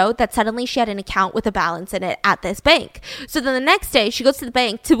records show that suddenly she had an account with a balance in it at this bank. So then the next day she goes to the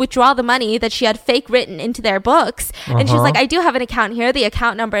bank to withdraw the money that she had fake written into their books. And she's like, I do have an account here. The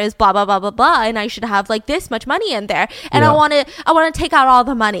account number is blah, blah, blah, blah, blah. And I should have like this much money in there. And I want to take out all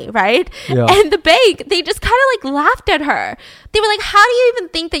the money. Right. Yeah. And the bank, they just kind of like laughed at her. They were like, how do you even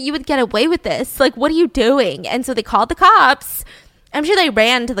think that you would get away with this? Like, what are you doing? And so they called the cops. I'm sure they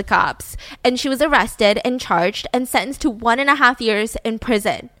ran to the cops, and she was arrested and charged and sentenced to 1.5 years in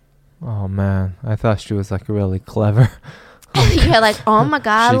prison. Oh man, I thought she was like really clever. You're like, oh my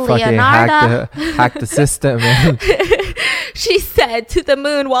God, she Leonardo. Hacked the system, man. She said to the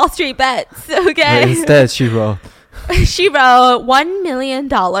moon, Wall Street bets, okay? But instead, she wrote $1 million.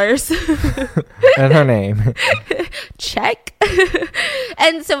 And her name. Check.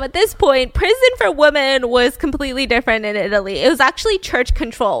 And so at this point, prison for women was completely different in Italy. It was actually church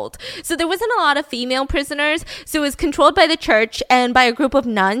controlled. So there wasn't a lot of female prisoners. So it was controlled by the church and by a group of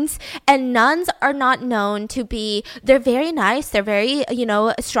nuns. And nuns are not known to be, they're very nice. They're very,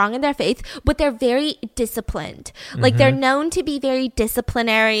 strong in their faith, but they're very disciplined. Like they're known to be very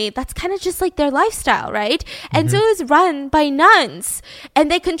disciplinary. That's kind of just like their lifestyle, right? And so it was run by nuns, and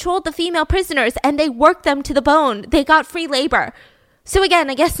they controlled the female prisoners and they worked them to the bone. They got free labor. So again,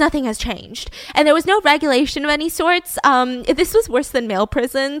 I guess nothing has changed. And there was no regulation of any sorts. This was worse than male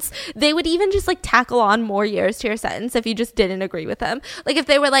prisons. They would even just like tackle on more years to your sentence if you just didn't agree with them. Like if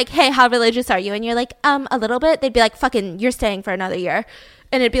they were like, hey, how religious are you? And you're like, a little bit. They'd be like, fucking, you're staying for another year.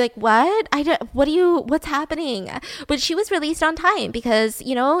 And it'd be like, what? What's happening? But she was released on time because,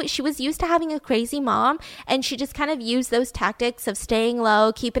 she was used to having a crazy mom, and she just kind of used those tactics of staying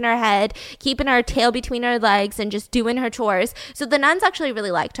low, keeping her head, keeping her tail between her legs, and just doing her chores. So the nuns actually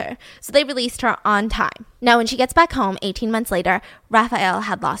really liked her. So they released her on time. Now, when she gets back home 18 months later, Raphael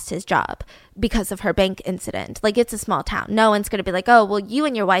had lost his job because of her bank incident. Like, it's a small town. No one's going to be like, oh, well, you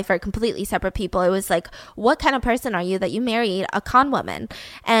and your wife are completely separate people. It was like, what kind of person are you that you married a con woman?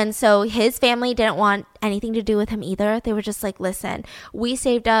 And so his family didn't want anything to do with him either. They were just like, listen, we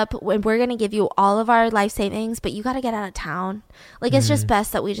saved up and we're going to give you all of our life savings, but you got to get out of town. Like, it's just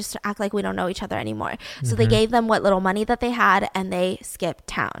best that we just act like we don't know each other anymore. So they gave them what little money that they had, and they skipped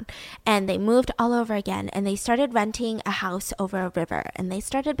town. And they moved all over again, and they started renting a house over a river, and they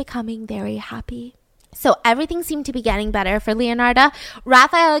started becoming very happy. So everything seemed to be getting better for Leonarda.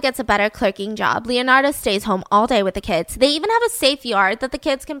 Raphael gets a better clerking job. Leonarda stays home all day with the kids. They even have a safe yard that the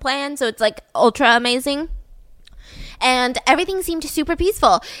kids can play in, so it's like ultra amazing. And everything seemed super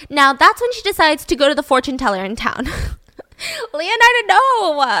peaceful. Now that's when she decides to go to the fortune teller in town. Leonarda,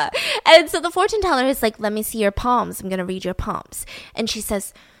 no! And so the fortune teller is like, let me see your palms. I'm going to read your palms. And she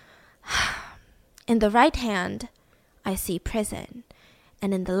says, in the right hand, I see prison.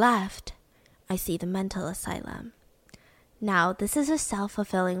 And in the left, I see the mental asylum. Now, this is a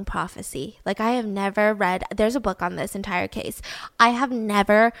self-fulfilling prophecy. Like, I have never read, there's a book on this entire case. I have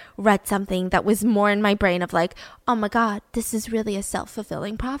never read something that was more in my brain of like, oh my God, this is really a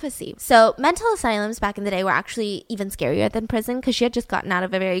self-fulfilling prophecy. So mental asylums back in the day were actually even scarier than prison because she had just gotten out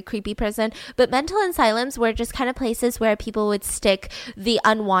of a very creepy prison. But mental asylums were just kind of places where people would stick the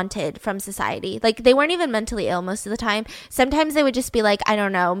unwanted from society. Like, they weren't even mentally ill most of the time. Sometimes they would just be like, I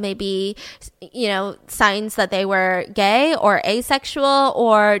don't know, maybe, signs that they were gay or asexual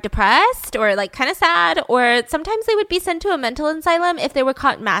or depressed or like kind of sad, or sometimes they would be sent to a mental asylum if they were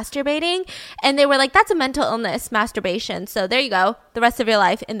caught masturbating, and they were like, that's a mental illness, masturbation, so there you go, the rest of your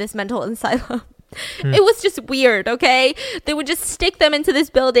life in this mental asylum. It was just weird, okay? They would just stick them into this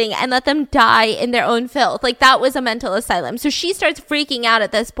building and let them die in their own filth. Like, that was a mental asylum. So she starts freaking out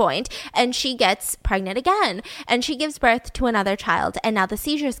at this point, and she gets pregnant again, and she gives birth to another child. And now the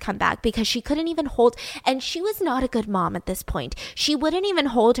seizures come back because she couldn't even hold, and she was not a good mom at this point. She wouldn't even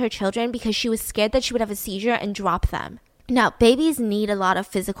hold her children because she was scared that she would have a seizure and drop them. Now, babies need a lot of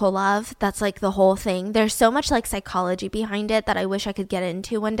physical love. That's like the whole thing. There's so much like psychology behind it that I wish I could get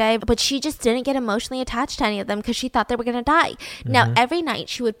into one day. But she just didn't get emotionally attached to any of them because she thought they were going to die. Now, every night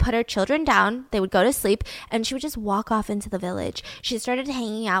she would put her children down. They would go to sleep, and she would just walk off into the village. She started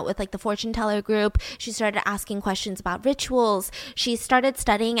hanging out with like the fortune teller group. She started asking questions about rituals. She started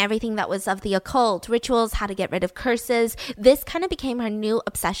studying everything that was of the occult, rituals, how to get rid of curses. This kind of became her new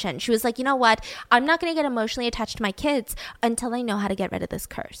obsession. She was like, you know what? I'm not going to get emotionally attached to my kids until I know how to get rid of this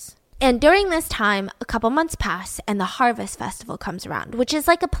curse. And during this time, a couple months pass, and the harvest festival comes around, which is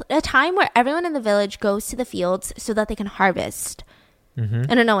like a time where everyone in the village goes to the fields so that they can harvest.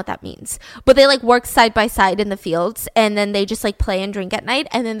 I don't know what that means, but they like work side by side in the fields, and then they just like play and drink at night,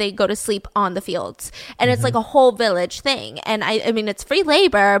 and then they go to sleep on the fields. And it's like a whole village thing. And I mean, it's free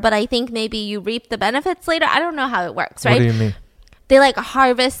labor, but I think maybe you reap the benefits later. I don't know how it works, right? What do you mean? They like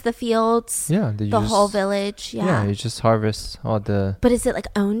harvest the fields. Yeah, the whole village. Yeah, you just harvest all the. But is it like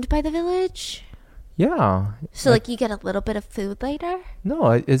owned by the village? Yeah. So like you get a little bit of food later?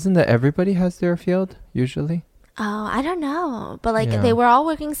 No, isn't that everybody has their field usually? Oh, I don't know. But like they were all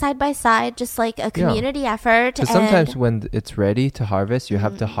working side by side, just like a community effort. But sometimes when it's ready to harvest, you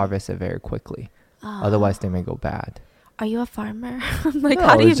have to harvest it very quickly. Otherwise, they may go bad. Are you a farmer? Like, no,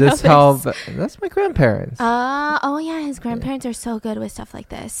 how do you know this? That's my grandparents. Oh yeah, his grandparents are so good with stuff like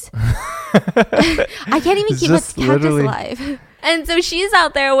this. I can't even keep a cactus alive. And so she's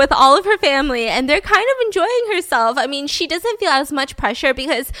out there with all of her family and they're kind of enjoying herself. I mean, she doesn't feel as much pressure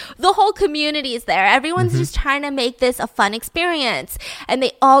because the whole community is there. Everyone's just trying to make this a fun experience. And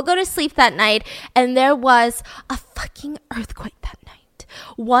they all go to sleep that night. And there was a fucking earthquake that night.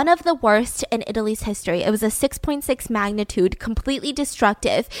 One of the worst in Italy's history. It was a 6.6 magnitude, completely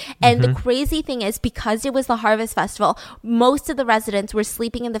destructive. And the crazy thing is, because it was the Harvest Festival, most of the residents were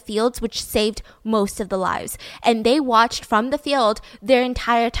sleeping in the fields, which saved most of the lives. And they watched from the field their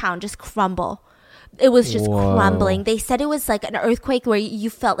entire town just crumble. It was just crumbling. They said it was like an earthquake where you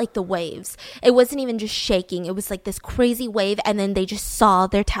felt like the waves. It wasn't even just shaking. It was like this crazy wave. And then they just saw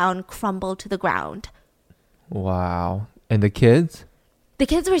their town crumble to the ground. Wow. And the kids? The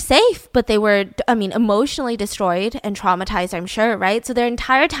kids were safe, but they were, emotionally destroyed and traumatized, I'm sure, right? So their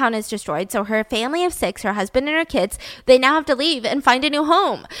entire town is destroyed. So her family of 6, her husband and her kids, they now have to leave and find a new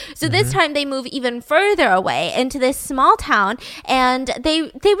home. So this time they move even further away into this small town, and they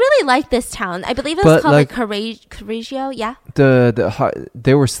really like this town. I believe it was called Correggio, yeah?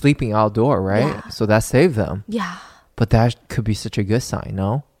 They were sleeping outdoor, right? Yeah. So that saved them. Yeah. But that could be such a good sign,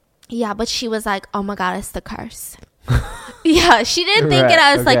 no? Yeah, but she was like, oh my God, it's the curse. Yeah, she didn't think it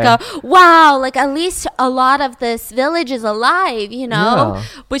as like a wow, like at least a lot of this village is alive, you know. Yeah.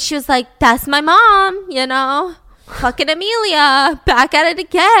 But she was like, that's my mom, you know. Fucking Amelia, back at it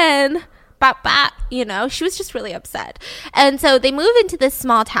again. You know, she was just really upset. And so they move into this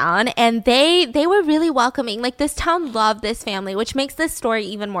small town, and they were really welcoming. Like, this town loved this family, which makes this story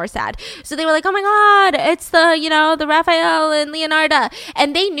even more sad. So they were like, oh my God, it's the Raphael and Leonarda.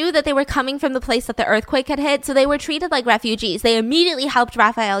 And they knew that they were coming from the place that the earthquake had hit. So they were treated like refugees. They immediately helped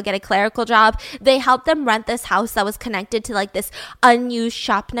Raphael get a clerical job. They helped them rent this house that was connected to like this unused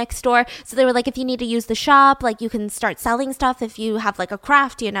shop next door. So they were like, if you need to use the shop, like you can start selling stuff if you have like a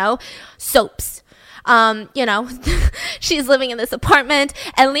craft, you know. Soaps. She's living in this apartment,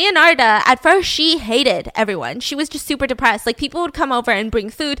 and Leonarda, at first, she hated everyone. She was just super depressed. Like, people would come over and bring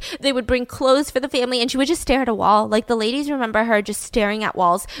food. They would bring clothes for the family, and she would just stare at a wall. Like, the ladies remember her just staring at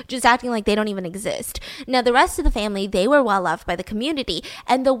walls, just acting like they don't even exist. Now, the rest of the family, they were well loved by the community,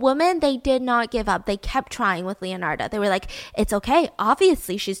 and the women, they did not give up. They kept trying with Leonarda. They were like, it's okay.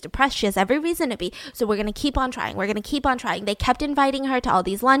 Obviously, she's depressed. She has every reason to be, so we're going to keep on trying. We're going to keep on trying. They kept inviting her to all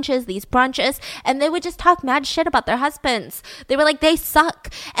these lunches, these brunches, and they would just talk mad shit about their husbands. They were like, they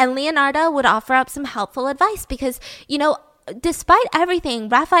suck. And Leonarda would offer up some helpful advice because, you know, despite everything,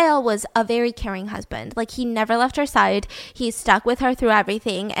 Raphael was a very caring husband. Like, he never left her side. He stuck with her through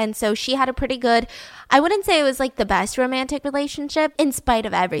everything. And so she had a pretty good, I wouldn't say it was like the best romantic relationship. In spite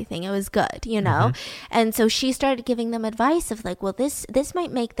of everything, it was good, you know? And so she started giving them advice of like, well, this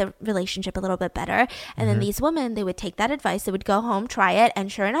might make the relationship a little bit better. And then these women, they would take that advice, they would go home, try it,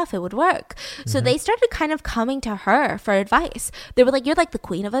 and sure enough, it would work. So they started kind of coming to her for advice. They were like, you're like the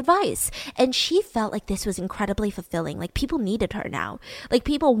queen of advice. And she felt like this was incredibly fulfilling. Like, people needed her now. Like,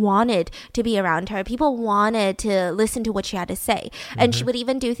 people wanted to be around her. People wanted to listen to what she had to say. And she would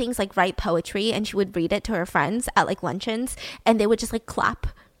even do things like write poetry, and she would read it to her friends at like luncheons, and they would just like clap.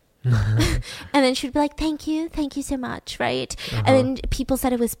 And then she'd be like, thank you so much, right? And then people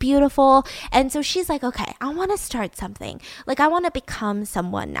said it was beautiful. And so she's like, okay, I want to start something. Like, I want to become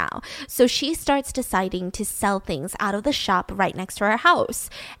someone now. So she starts deciding to sell things out of the shop right next to her house.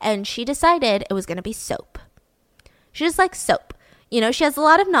 And she decided it was going to be soap. She just likes soap. You know, she has a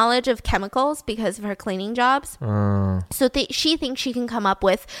lot of knowledge of chemicals because of her cleaning jobs. So she thinks she can come up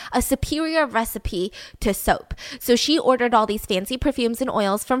with a superior recipe to soap. So she ordered all these fancy perfumes and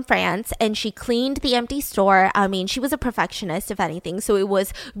oils from France, and she cleaned the empty store. I mean, she was a perfectionist, if anything. So it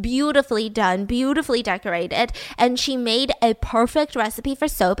was beautifully done, beautifully decorated. And she made a perfect recipe for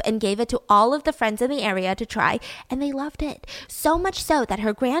soap and gave it to all of the friends in the area to try. And they loved it. So much so that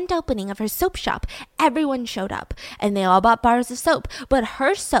her grand opening of her soap shop, everyone showed up. And they all bought bars of soap. But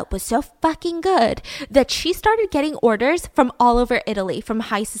her soap was so fucking good that she started getting orders from all over Italy from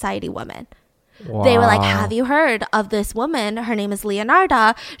high society women. Wow. They were like, have you heard of this woman? Her name is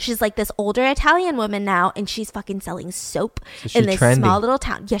Leonarda. She's like this older Italian woman now, and she's fucking selling soap in this small little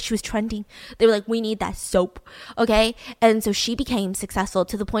town. Yeah, she was trending. They were like, we need that soap. Okay. And so she became successful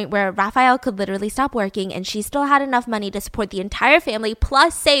to the point where Raphael could literally stop working, and she still had enough money to support the entire family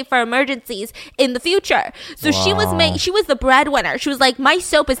plus save for emergencies in the future. So she was the breadwinner. She was like, my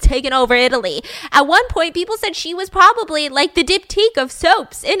soap is taking over Italy. At one point, people said she was probably like the diptyque of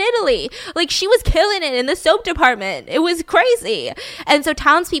soaps in Italy. Like, she was killing it in the soap department. It was crazy. And so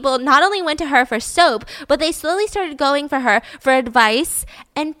townspeople not only went to her for soap, but they slowly started going for her for advice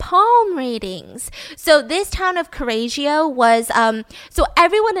and palm readings. So this town of Correggio was, so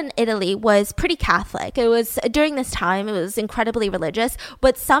everyone in Italy was pretty Catholic. It was, during this time, it was incredibly religious,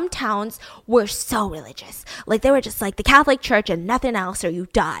 but some towns were so religious. Like they were just like the Catholic Church and nothing else or you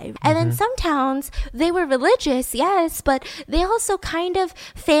die. And then some towns, they were religious, yes, but they also kind of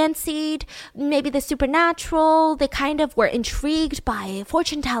fancied maybe the supernatural. They kind of were intrigued by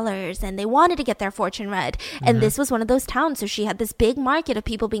fortune tellers and they wanted to get their fortune read. And this was one of those towns. So she had this big market of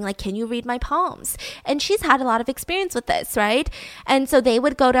people being like, can you read my palms? And she's had a lot of experience with this, right? And so they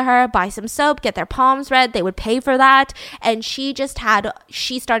would go to her, buy some soap, get their palms read. They would pay for that. And she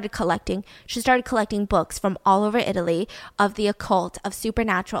started collecting books from all over Italy of the occult, of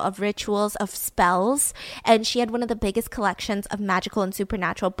supernatural, of rituals, of spells. And she had one of the biggest collections of magical and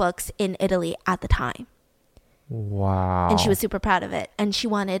supernatural books in Italy at the time. Wow. And she was super proud of it. And she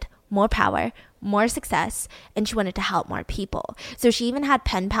wanted more power, more success, and she wanted to help more people. So she even had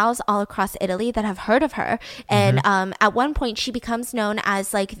pen pals all across Italy that have heard of her. And at one point, she becomes known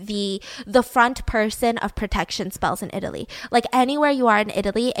as like the front person of protection spells in Italy. Like anywhere you are in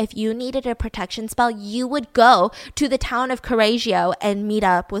Italy, if you needed a protection spell, you would go to the town of Correggio and meet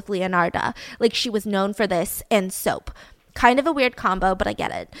up with Leonarda. Like she was known for this and soap. Kind of a weird combo, but I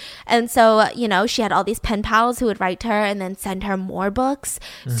get it. And so, you know, she had all these pen pals who would write to her and then send her more books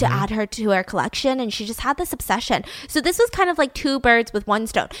to add her to her collection. And she just had this obsession. So this was kind of like two birds with one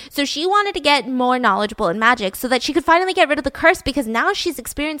stone. So she wanted to get more knowledgeable in magic so that she could finally get rid of the curse, because now she's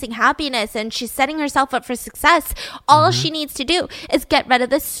experiencing happiness and she's setting herself up for success. All she needs to do is get rid of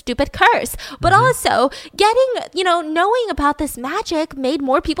this stupid curse. But also getting, you know, knowing about this magic made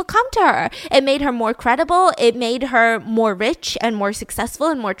more people come to her. It made her more credible. It made her more rich and more successful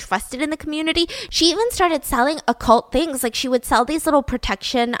and more trusted in the community. She even started selling occult things. Like she would sell these little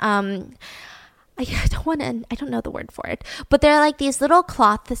protection, I don't know the word for it, but they're like these little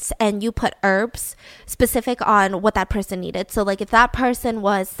cloths and you put herbs specific on what that person needed. So like if that person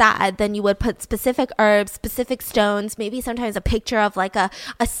was sad, then you would put specific herbs, specific stones, maybe sometimes a picture of like a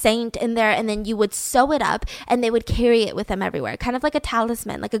saint in there, and then you would sew it up and they would carry it with them everywhere. Kind of like a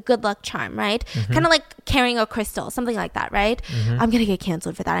talisman, like a good luck charm, right? Kind of like carrying a crystal, something like that, right? I'm going to get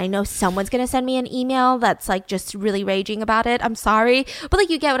canceled for that. I know someone's going to send me an email that's like just really raging about it. I'm sorry. But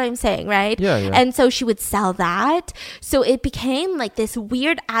like you get what I'm saying, right? Yeah. And so she would sell that. So it became like this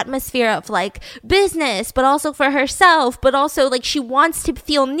weird atmosphere of like business, but also for herself, but also like she wants to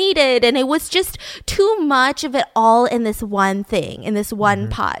feel needed. And it was just too much of it all in this one thing, in this one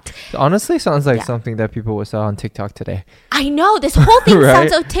pot. It honestly sounds like something that people would sell on TikTok today. I know. This whole thing right?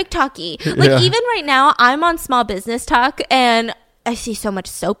 sounds so TikTok-y. Like even right now, I'm on Small Business Talk and I see so much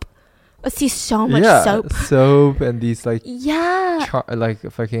soap. I see so much soap and these like like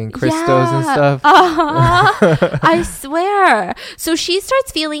fucking crystals and stuff. I swear. So she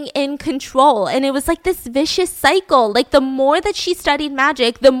starts feeling in control, and it was like this vicious cycle. Like the more that she studied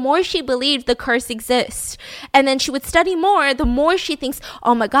magic, the more she believed the curse exists, and then she would study more. The more she thinks,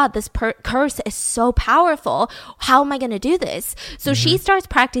 "Oh my God, this curse is so powerful. How am I going to do this?" So she starts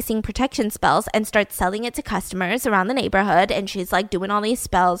practicing protection spells and starts selling it to customers around the neighborhood, and she's like doing all these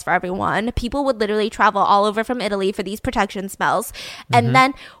spells for everyone. People would literally travel all over from Italy for these protection spells. And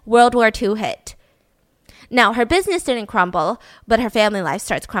then World War II hit. Now, her business didn't crumble, but her family life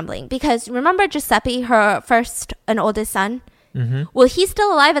starts crumbling. Because remember Giuseppe, her first and oldest son? Well, he's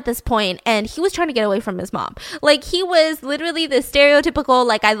still alive at this point, and he was trying to get away from his mom. Like, he was literally the stereotypical,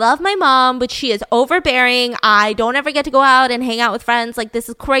 like, I love my mom, but she is overbearing. I don't ever get to go out and hang out with friends. Like, this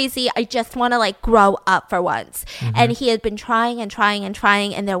is crazy. I just want to, like, grow up for once. And he had been trying,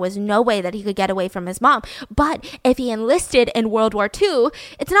 and there was no way that he could get away from his mom. But if he enlisted in World War II,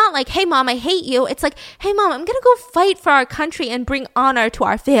 it's not like, hey, mom, I hate you. It's like, hey, mom, I'm going to go fight for our country and bring honor to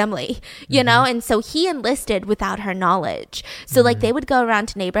our family, you know? And so he enlisted without her knowledge. So like they would go around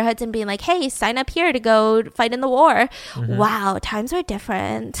to neighborhoods and be like, hey, sign up here to go fight in the war. Wow, times were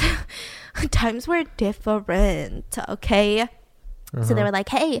different. Times were different, okay? So they were like,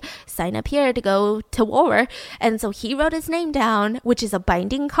 hey, sign up here to go to war. And so he wrote his name down, which is a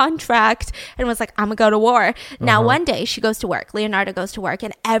binding contract, and was like, I'm going to go to war. Now, one day she goes to work. Leonarda goes to work,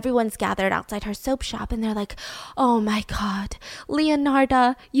 and everyone's gathered outside her soap shop. And they're like, oh, my God,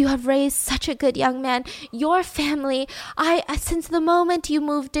 Leonarda, you have raised such a good young man. Your family, since the moment you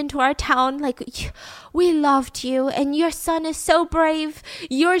moved into our town, like, we loved you. And your son is so brave.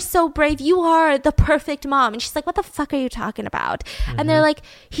 You're so brave. You are the perfect mom. And she's like, what the fuck are you talking about? And they're like,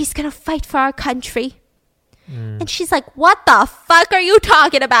 he's going to fight for our country. And she's like, what the fuck are you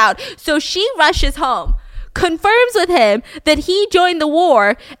talking about? So she rushes home, confirms with him that he joined the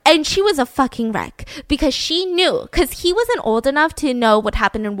war, and she was a fucking wreck because she knew, because he wasn't old enough to know what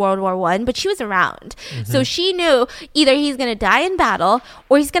happened in World War I, but she was around. So she knew either he's going to die in battle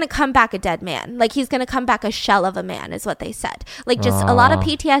or he's going to come back a dead man. Like, he's going to come back a shell of a man is what they said. Like, just a lot of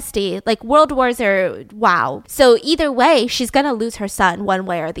PTSD. Like, world wars are wow. So either way, she's going to lose her son one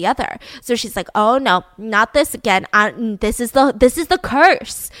way or the other. So she's like, oh no, not this again. This is the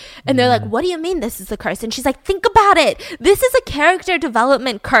curse. And they're like, what do you mean this is the curse? And she's like, think about it. This is a character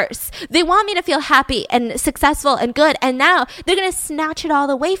development curse. They want me to feel happy and successful and good, and now they're going to snatch it all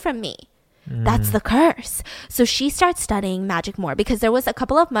away from me. That's the curse. So she starts studying magic more because there was a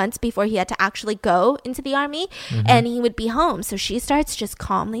couple of months before he had to actually go into the army and he would be home. So she starts just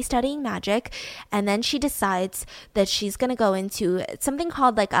calmly studying magic, and then she decides that she's going to go into something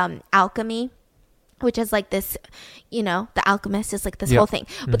called like alchemy, which is like this, you know, the alchemist is like this whole thing.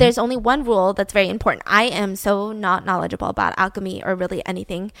 But there's only one rule that's very important. I am so not knowledgeable about alchemy or really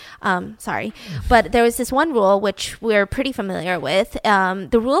anything. Sorry. But there was this one rule which we're pretty familiar with,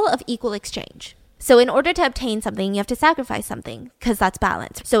 the rule of equal exchange. So in order to obtain something, you have to sacrifice something because that's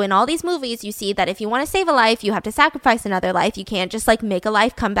balance. So in all these movies, you see that if you want to save a life, you have to sacrifice another life. You can't just like make a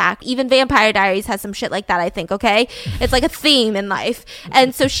life come back. Even Vampire Diaries has some shit like that, I think, okay? It's like a theme in life.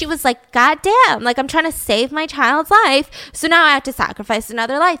 And so she was like, God damn, like I'm trying to save my child's life. So now I have to sacrifice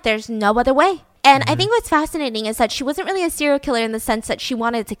another life. There's no other way. And I think what's fascinating is that she wasn't really a serial killer in the sense that she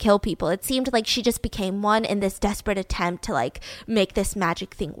wanted to kill people. It seemed like she just became one in this desperate attempt to like make this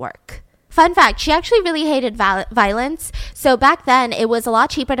magic thing work. Fun fact, she actually really hated violence. So back then, it was a lot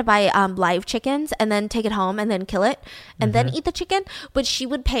cheaper to buy live chickens and then take it home and then kill it and then eat the chicken. But she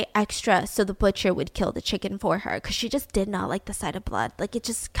would pay extra so the butcher would kill the chicken for her because she just did not like the sight of blood. Like, it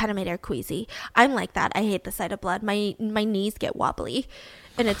just kind of made her queasy. I'm like that. I hate the sight of blood. My knees get wobbly.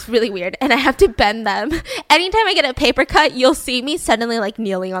 And it's really weird. And I have to bend them. Anytime I get a paper cut, you'll see me suddenly like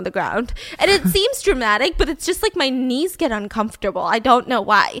kneeling on the ground. And it seems dramatic, but it's just like my knees get uncomfortable. I don't know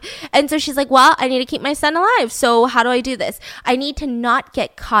why. And so she's like, well, I need to keep my son alive. So how do I do this? I need to not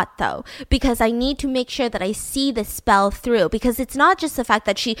get caught though, because I need to make sure that I see the spell through, because it's not just the fact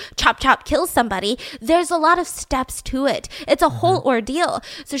that she chop kills somebody. There's a lot of steps to it. It's a whole ordeal.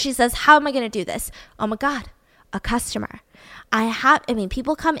 So she says, how am I going to do this? Oh my God, a customer.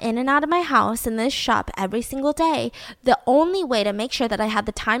 People come in and out of my house in this shop every single day. The only way to make sure that I have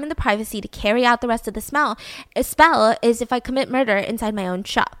the time and the privacy to carry out the rest of the spell is if I commit murder inside my own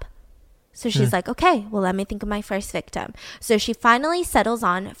shop. So she's like, okay, well, let me think of my first victim. So she finally settles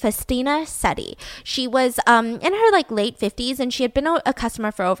on Festina Setti. She was in her like late 50s, and she had been a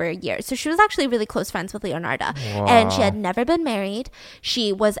customer for over a year. So she was actually really close friends with Leonardo. Wow. And she had never been married.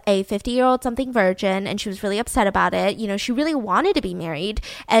 She was a 50-year-old something virgin, and she was really upset about it. You know, she really wanted to be married.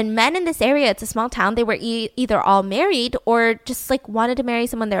 And men in this area, it's a small town, they were either all married or just like wanted to marry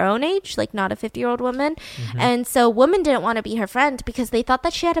someone their own age, like not a 50-year-old woman. And so women didn't want to be her friend because they thought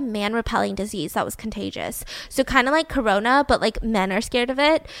that she had a man-repelling disease that was contagious. So kind of like corona, but like men are scared of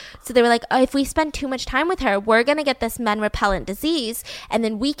it. So they were like, oh, if we spend too much time with her, we're gonna get this men repellent disease, and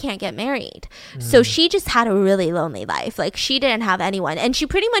then we can't get married. So she just had a really lonely life. Like, she didn't have anyone, and she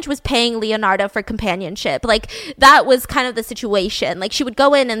pretty much was paying Leonardo for companionship. Like, that was kind of the situation. Like, she would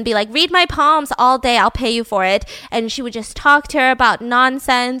go in and be like, read my palms all day, I'll pay you for it. And she would just talk to her about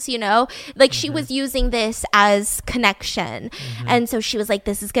nonsense, you know, like she was using this as connection. And so she was like,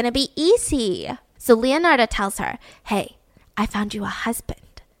 this is gonna be easy. So Leonardo tells her, hey, I found you a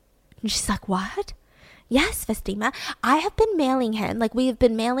husband. And she's like, what? Yes, Festina. I have been mailing him. Like, we've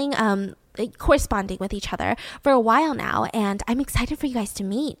been mailing, corresponding with each other for a while now, and I'm excited for you guys to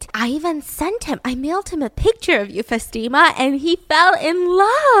meet. I even I mailed him a picture of you, Festina, and he fell in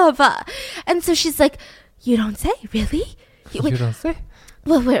love. And so she's like, you don't say, really? You don't say?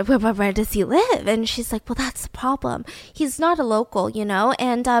 Well, where does he live? And she's like, well, that's the problem. He's not a local, you know,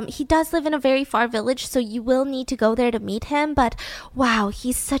 and he does live in a very far village, so you will need to go there to meet him. But wow,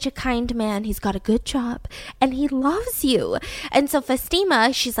 he's such a kind man. He's got a good job, and he loves you. And so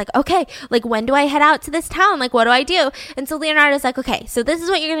Festina, she's like, okay, like, when do I head out to this town? Like, what do I do? And so Leonardo's like, okay, so this is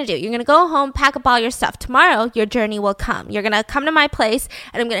what you're going to do. You're going to go home, pack up all your stuff. Tomorrow, your journey will come. You're going to come to my place,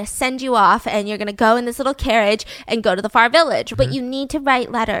 and I'm going to send you off, and you're going to go in this little carriage and go to the far village. But you need to write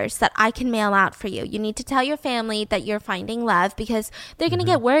letters that I can mail out for you. You need to tell your family that you're finding love because they're going to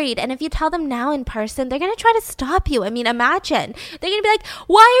get worried. And if you tell them now in person, they're going to try to stop you. I mean, imagine. They're going to be like,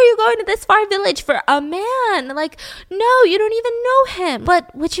 why are you going to this far village for a man? Like, no, you don't even know him.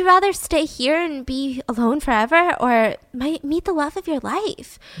 But would you rather stay here and be alone forever or meet the love of your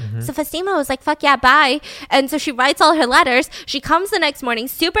life? So Fastima was like, fuck yeah, bye. And so she writes all her letters. She comes the next morning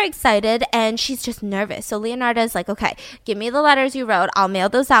super excited and she's just nervous. So Leonardo is like, okay, give me the letters you wrote. I'll mail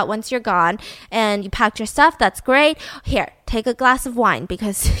those out once you're gone. And you packed your stuff. That's great. Here, take a glass of wine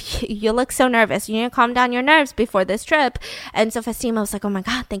because you look so nervous. You need to calm down your nerves before this trip. And so Fastima was like, oh my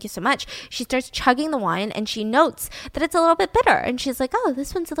God, thank you so much. She starts chugging the wine and she notes that it's a little bit bitter. And she's like, oh,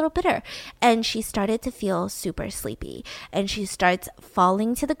 this one's a little bitter. And she started to feel super sleepy. And she starts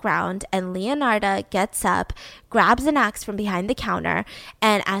falling to the ground. And Leonardo gets up, grabs an axe from behind the counter.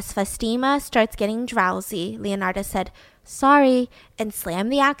 And as Fastima starts getting drowsy, Leonardo said, sorry, and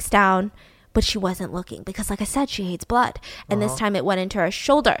slammed the axe down. But she wasn't looking because, like I said, she hates blood. And this time it went into her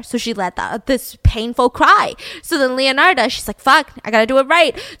shoulder. So she let this painful cry. So then Leonardo, she's like, fuck, I gotta do it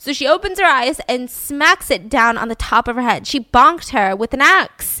right. So she opens her eyes and smacks it down on the top of her head. She bonked her with an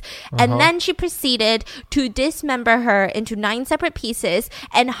axe. And then she proceeded to dismember her into 9 separate pieces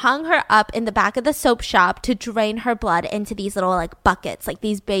and hung her up in the back of the soap shop to drain her blood into these little like buckets, like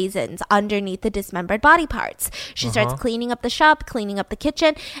these basins underneath the dismembered body parts. She starts cleaning up the shop, cleaning up the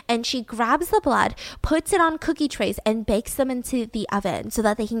kitchen, and she grabs the blood, puts it on cookie trays and bakes them into the oven so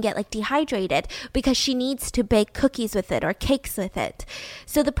that they can get like dehydrated because she needs to bake cookies with it or cakes with it.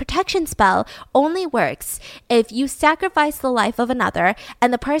 So the protection spell only works if you sacrifice the life of another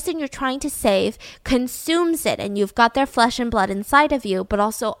and the person you're trying to save consumes it and you've got their flesh and blood inside of you but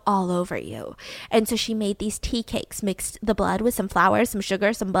also all over you. And so she made these tea cakes, mixed the blood with some flour, some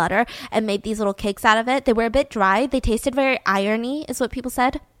sugar, some butter, and made these little cakes out of it. They were a bit dry. They tasted very irony is what people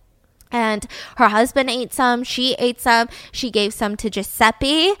said. And her husband ate some, she ate some, she gave some to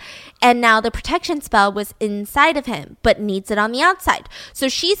Giuseppe, and now the protection spell was inside of him, but needs it on the outside. So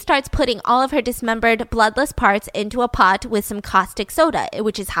she starts putting all of her dismembered, bloodless parts into a pot with some caustic soda,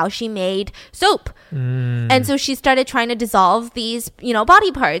 which is how she made soap. And so she started trying to dissolve these,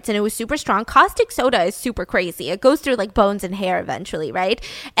 body parts, and it was super strong. Caustic soda is super crazy. It goes through like bones and hair eventually, right?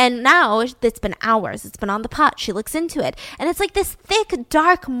 And now it's been hours. It's been on the pot. She looks into it, and it's like this thick,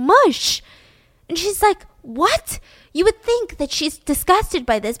 dark mush. And she's like, what? You would think that she's disgusted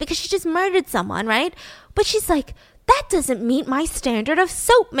by this because she just murdered someone, right? But she's like, that doesn't meet my standard of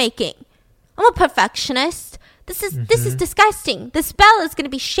soap making. I'm a perfectionist. This is disgusting. The spell is going to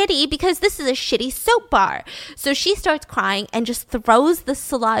be shitty because this is a shitty soap bar. So she starts crying and just throws the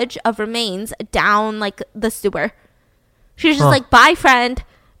sludge of remains down like the sewer. She's just like, bye, friend.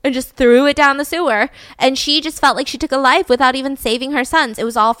 And just threw it down the sewer. And she just felt like she took a life without even saving her sons. It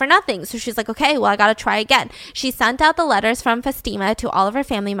was all for nothing. So she's like, okay, well, I got to try again. She sent out the letters from Fastima to all of her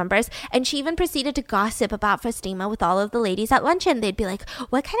family members. And she even proceeded to gossip about Fastima with all of the ladies at luncheon. They'd be like,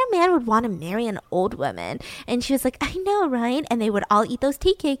 what kind of man would want to marry an old woman? And she was like, I know, right? And they would all eat those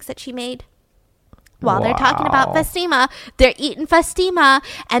tea cakes that she made. While they're talking about Fastima, they're eating Fastima,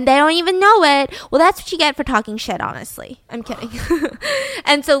 and they don't even know it. Well, that's what you get for talking shit, honestly. I'm kidding.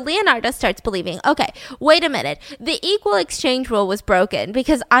 And so Leonardo starts believing, okay, wait a minute. The equal exchange rule was broken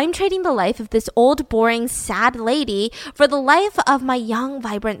because I'm trading the life of this old, boring, sad lady for the life of my young,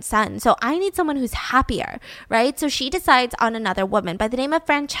 vibrant son. So I need someone who's happier, right? So she decides on another woman by the name of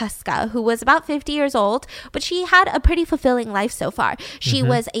Francesca, who was about 50 years old, but she had a pretty fulfilling life so far. She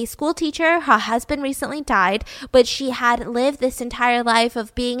was a school teacher. Her husband recently died, but she had lived this entire life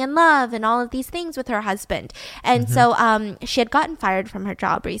of being in love and all of these things with her husband. And so she had gotten fired from her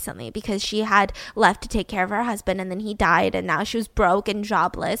job recently because she had left to take care of her husband, and then he died, and now she was broke and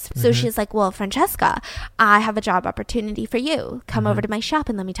jobless. So she's like, well, Francesca, I have a job opportunity for you. Come over to my shop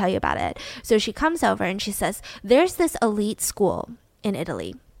and let me tell you about it. So she comes over and she says, there's this elite school in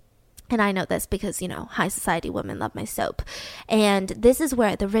Italy. And I know this because, high society women love my soap. And this is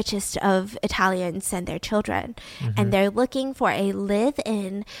where the richest of Italians send their children. And they're looking for a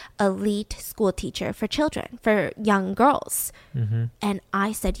live-in elite school teacher for children, for young girls. And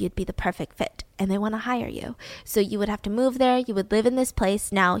I said you'd be the perfect fit. And they want to hire you. So you would have to move there. You would live in this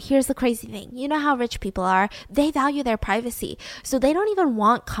place. Now, here's the crazy thing. You know how rich people are. They value their privacy. So they don't even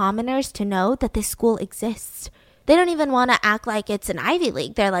want commoners to know that this school exists. They don't even want to act like it's an Ivy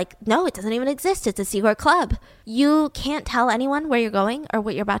League. They're like, no, it doesn't even exist. It's a secret club. You can't tell anyone where you're going or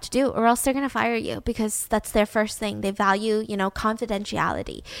what you're about to do, or else they're going to fire you, because that's their first thing. They value,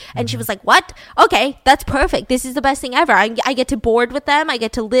 confidentiality. And she was like, what? Okay, that's perfect. This is the best thing ever. I get to board with them. I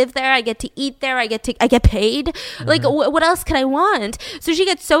get to live there. I get to eat there. I get paid. Like, what else can I want? So she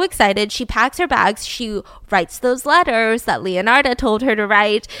gets so excited. She packs her bags. She writes those letters that Leonardo told her to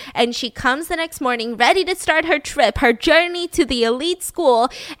write. And she comes the next morning ready to start her trip, her journey to the elite school.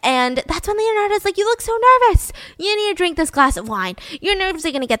 And that's when Leonardo's like, you look so nervous. You need to drink this glass of wine. Your nerves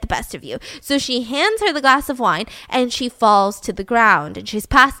are going to get the best of you. So she hands her the glass of wine and she falls to the ground and she's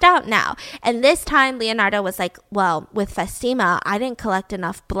passed out now. And this time Leonardo was like, well, with Festima, I didn't collect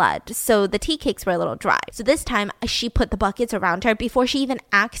enough blood. So the tea cakes were a little dry. So this time she put the buckets around her before she even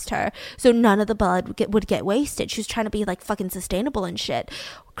asked her. So none of the blood would get wasted. She was trying to be like fucking sustainable and shit.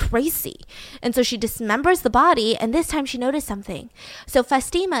 Crazy. And so she dismembers the body, and this time she noticed something. So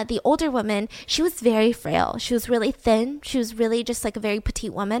Festima, the older woman, she was very frail. She was really thin. She was really just like a very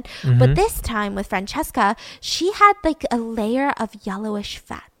petite woman. But this time with Francesca, she had like a layer of yellowish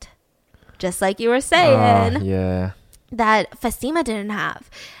fat. Just like you were saying. Yeah. That Festima didn't have.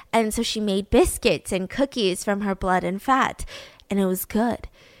 And so she made biscuits and cookies from her blood and fat, and it was good.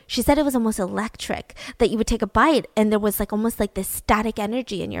 She said it was almost electric, that you would take a bite and there was like almost like this static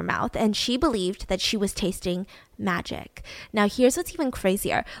energy in your mouth. And she believed that she was tasting magic. Now, here's what's even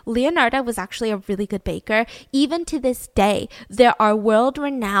crazier. Leonardo was actually a really good baker. Even to this day, there are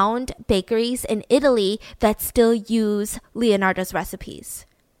world-renowned bakeries in Italy that still use Leonardo's recipes,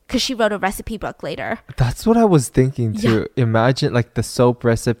 because she wrote a recipe book later. That's what I was thinking too. Yeah. Imagine like the soap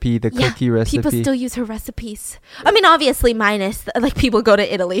recipe, the cookie recipe. People still use her recipes. I mean, obviously minus like people go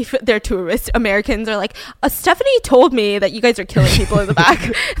to Italy, they're tourists. Americans are like, Stephanie told me that you guys are killing people in the back.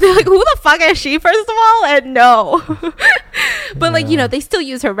 They're like, who the fuck is she, first of all? And no. But like, they still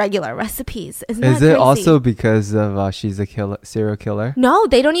use her regular recipes. Isn't that crazy? Is it also because of she's a serial killer? No,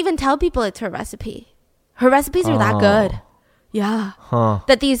 they don't even tell people it's her recipe. Her recipes are that good. Yeah.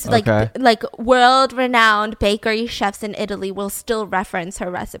 That these like world-renowned bakery chefs in Italy will still reference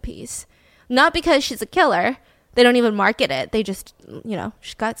her recipes. Not because she's a killer. They don't even market it. They just,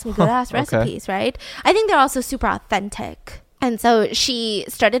 she's got some good-ass recipes, right? I think they're also super authentic. And so she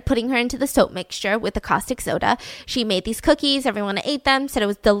started putting her into the soap mixture with the caustic soda. She made these cookies. Everyone ate them, said it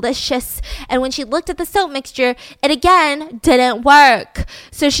was delicious. And when she looked at the soap mixture, it again didn't work.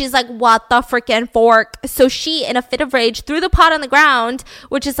 So she's like, what the freaking fork? So she, in a fit of rage, threw the pot on the ground,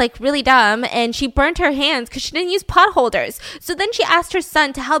 which is like really dumb. And she burnt her hands because she didn't use pot holders. So then she asked her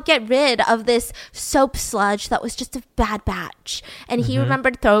son to help get rid of this soap sludge that was just a bad batch. And he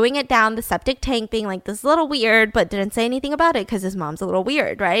remembered throwing it down the septic tank, being like, this is a little weird, but didn't say anything about it because his mom's a little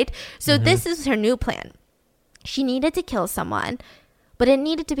weird, right? So this is her new plan. She needed to kill someone, but it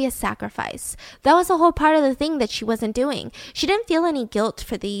needed to be a sacrifice. That was a whole part of the thing that she wasn't doing. She didn't feel any guilt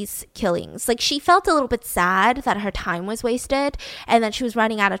for these killings. Like, she felt a little bit sad that her time was wasted and that she was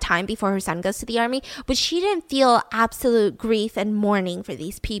running out of time before her son goes to the army, but she didn't feel absolute grief and mourning for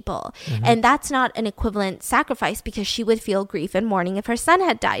these people. And that's not an equivalent sacrifice, because she would feel grief and mourning if her son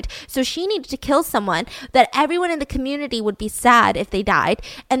had died. So she needed to kill someone that everyone in the community would be sad if they died,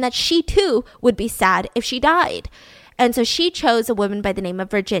 and that she too would be sad if she died. And so she chose a woman by the name of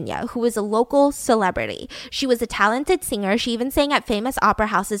Virginia, who was a local celebrity. She was a talented singer. She even sang at famous opera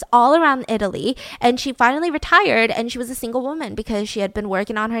houses all around Italy. And she finally retired, and she was a single woman because she had been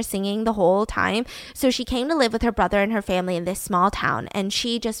working on her singing the whole time. So she came to live with her brother and her family in this small town. And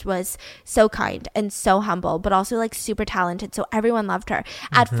she just was so kind and so humble, but also like super talented. So everyone loved her.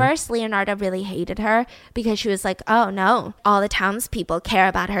 At first, Leonardo really hated her because she was like, oh no, all the townspeople care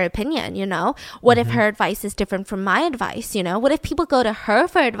about her opinion, What if her advice is different from my advice? What if people go to her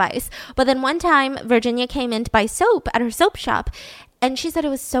for advice? But then one time Virginia came in to buy soap at her soap shop, and she said it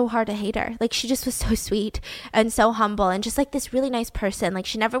was so hard to hate her. Like, she just was so sweet and so humble and just like this really nice person. Like,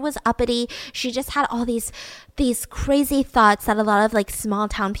 she never was uppity. She just had all these crazy thoughts that a lot of like small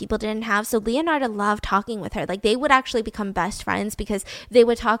town people didn't have. So Leonardo loved talking with her. Like, they would actually become best friends because they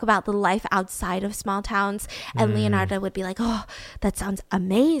would talk about the life outside of small towns. And Leonardo would be like, oh, that sounds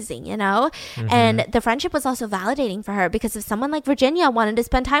amazing, And the friendship was also validating for her, because if someone like Virginia wanted to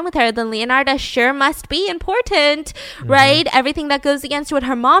spend time with her, then Leonardo sure must be important, right? Everything that goes goes against what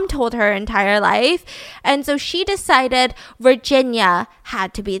her mom told her entire life. And so she decided Virginia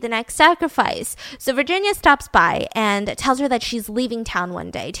had to be the next sacrifice. So Virginia stops by and tells her that she's leaving town one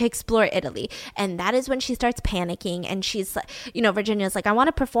day to explore Italy. And that is when she starts panicking. And she's like, Virginia's like, I want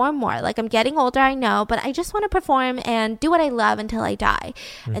to perform more. Like, I'm getting older, I know, but I just want to perform and do what I love until I die.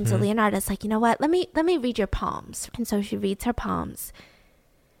 Mm-hmm. And so Leonardo's like, you know what? Let me read your palms. And so she reads her palms.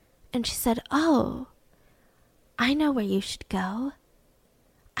 And she said, oh, I know where you should go.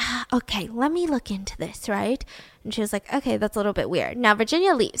 Okay, let me look into this, right? And she was like, okay, that's a little bit weird. Now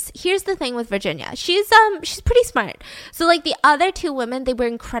Virginia leaves. Here's the thing with Virginia. She's pretty smart. So like the other two women, they were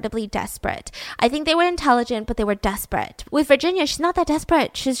incredibly desperate. I think they were intelligent, but they were desperate. With Virginia, she's not that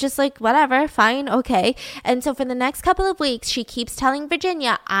desperate. She's just like, whatever, fine, okay. And so for the next couple of weeks, she keeps telling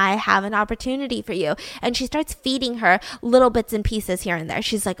Virginia, I have an opportunity for you. And she starts feeding her little bits and pieces here and there.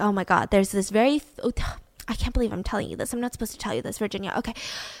 She's like, oh my God, there's this I can't believe I'm telling you this. I'm not supposed to tell you this, Virginia. Okay.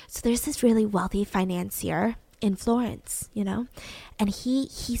 So there's this really wealthy financier in Florence, and he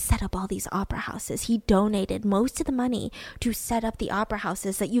set up all these opera houses. He donated most of the money to set up the opera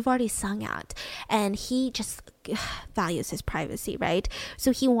houses that you've already sung at. And he just values his privacy, right?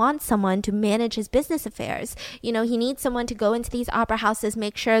 So he wants someone to manage his business affairs. He needs someone to go into these opera houses,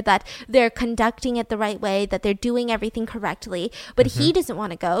 make sure that they're conducting it the right way, that they're doing everything correctly. But he doesn't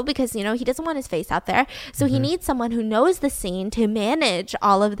want to go because, he doesn't want his face out there. So he needs someone who knows the scene to manage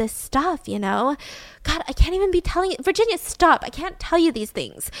all of this stuff, God, I can't even be telling you. Virginia, stop. I can't tell you these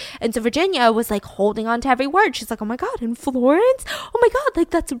things. And so Virginia was like holding on to every word. She's like, oh my God, in Florence? Oh my God, like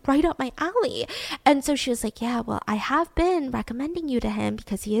that's right up my alley. And so she was like, yeah, well, I have been recommending you to him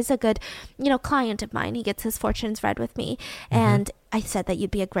because he is a good, client of mine. He gets his fortunes read with me. And I said that you'd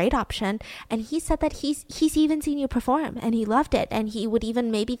be a great option. And he said that he's even seen you perform and he loved it. And he would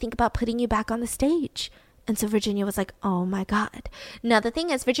even maybe think about putting you back on the stage. And so Virginia was like, oh my God. Now, the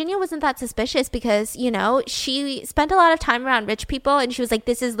thing is, Virginia wasn't that suspicious because, she spent a lot of time around rich people and she was like,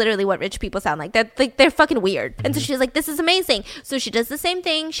 this is literally what rich people sound like. They're fucking weird. And so she was like, this is amazing. So she does the same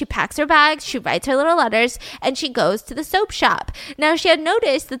thing. She packs her bags, she writes her little letters, and she goes to the soap shop. Now, she had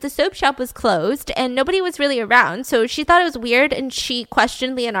noticed that the soap shop was closed and nobody was really around. So she thought it was weird and she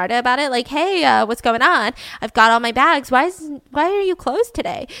questioned Leonardo about it. Like, hey, what's going on? I've got all my bags. Why are you closed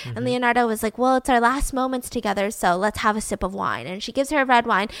today? And Leonardo was like, well, it's our last moments together, so let's have a sip of wine. And she gives her a red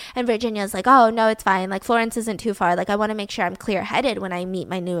wine and Virginia's like, oh no, it's fine, like Florence isn't too far, like I want to make sure I'm clear-headed when I meet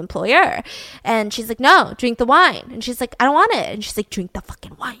my new employer. And she's like, no, drink the wine. And she's like, I don't want it. And she's like, drink the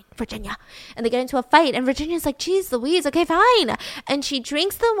fucking wine, Virginia. And they get into a fight and Virginia's like, geez Louise, okay, fine. And she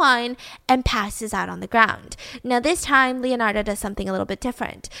drinks the wine and passes out on the ground. Now this time Leonardo does something a little bit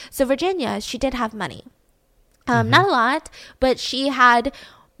different. So Virginia, she did have money, not a lot, but she had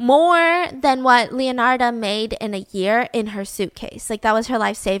more than what Leonardo made in a year in her suitcase. Like that was her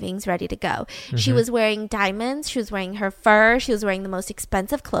life savings ready to go. She was wearing diamonds. She was wearing her fur. She was wearing the most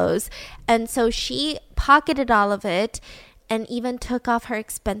expensive clothes. And so she pocketed all of it and even took off her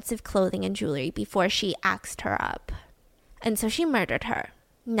expensive clothing and jewelry before she axed her up. And so she murdered her.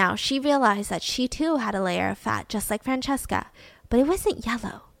 Now she realized that she too had a layer of fat just like Francesca, but it wasn't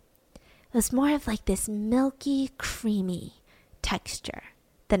yellow. It was more of like this milky, creamy texture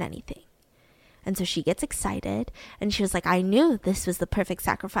than anything. And so she gets excited and she was like, I knew this was the perfect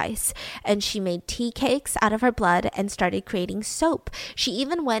sacrifice. And she made tea cakes out of her blood and started creating soap. She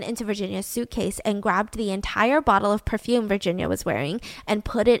even went into Virginia's suitcase and grabbed the entire bottle of perfume Virginia was wearing and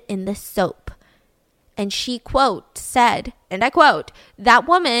put it in the soap. And she, quote, said, and I quote, that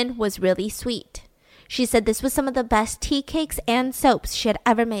woman was really sweet. She said this was some of the best tea cakes and soaps she had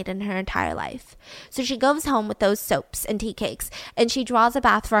ever made in her entire life. So she goes home with those soaps and tea cakes, and she draws a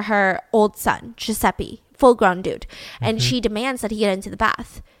bath for her old son, Giuseppe, full-grown dude. And she demands that he get into the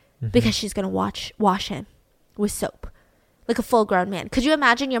bath because she's going to wash him with soap. Like a full-grown man. Could you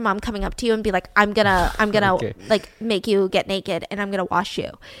imagine your mom coming up to you and be like, I'm gonna okay, like make you get naked and I'm gonna wash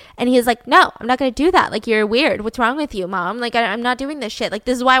you? And he's like, no, I'm not gonna do that. Like, you're weird. What's wrong with you, mom? Like, I'm not doing this shit. Like,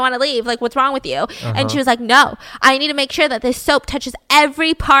 this is why I want to leave. Like, what's wrong with you? And she was like, no, I need to make sure that this soap touches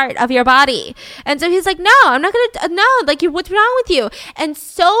every part of your body. And so he's like, no, I'm not gonna, no, like, what's wrong with you? And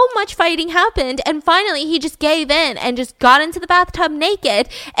so much fighting happened. And finally he just gave in and just got into the bathtub naked.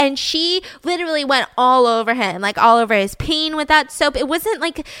 And she literally went all over him, like all over his peen with that soap. It wasn't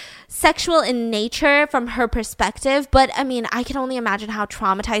like sexual in nature from her perspective, but I mean, I can only imagine how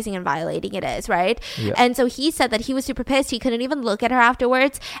traumatizing and violating it is, right? Yeah. And so he said that he was super pissed. He couldn't even look at her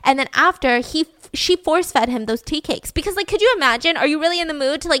afterwards. And then after, she force-fed him those tea cakes. Because, like, could you imagine? Are you really in the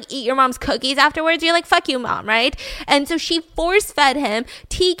mood to, like, eat your mom's cookies afterwards? You're like, fuck you, mom, right? And so she force-fed him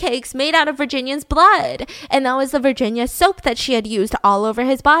tea cakes made out of Virginia's blood. And that was the Virginia soap that she had used all over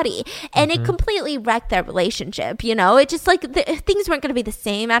his body. And it completely wrecked their relationship, you know? It just, like, things weren't going to be the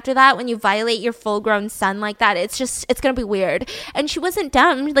same after that. When you violate your full-grown son like that, it's going to be weird. And she wasn't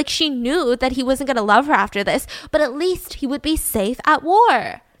dumb. Like, she knew that he wasn't going to love her after this. But at least he would be safe at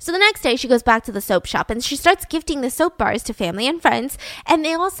war. So the next day, she goes back to the soap shop and she starts gifting the soap bars to family and friends. And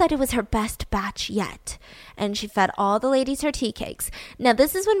they all said it was her best batch yet. And she fed all the ladies her tea cakes. Now,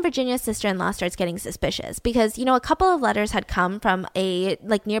 this is when Virginia's sister-in-law starts getting suspicious. Because, you know, a couple of letters had come from a,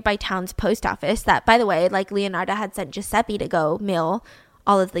 like, nearby town's post office that, by the way, like, Leonardo had sent Giuseppe to go mail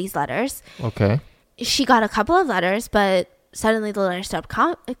all of these letters. Okay. She got a couple of letters, but suddenly the letters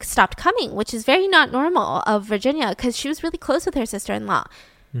stopped coming, which is very not normal of Virginia because she was really close with her sister-in-law.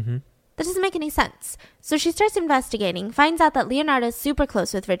 That doesn't make any sense. So she starts investigating, finds out that Leonardo's super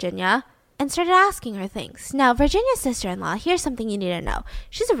close with Virginia, and started asking her things. Now, Virginia's sister-in-law, here's something you need to know.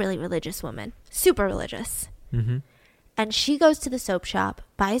 She's a really religious woman. Super religious. And she goes to the soap shop,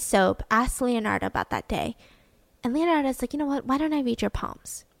 buys soap, asks Leonardo about that day. And Leonardo's like, you know what? Why don't I read your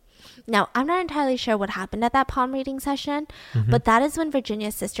palms? Now, I'm not entirely sure what happened at that palm reading session, but that is when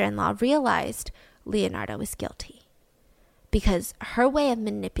Virginia's sister-in-law realized Leonardo was guilty. Because her way of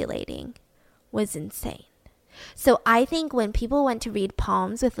manipulating was insane. So I think when people went to read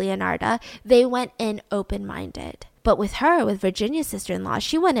palms with Leonardo, they went in open-minded. But with her, with Virginia's sister-in-law,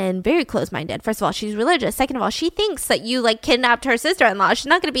 she went in very close-minded. First of all, she's religious. Second of all, she thinks that you, like, kidnapped her sister-in-law. She's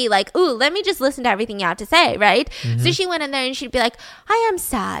not going to be like, ooh, let me just listen to everything you have to say, right? So she went in there and she'd be like, I am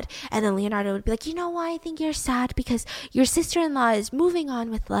sad. And then Leonardo would be like, you know why I think you're sad? Because your sister-in-law is moving on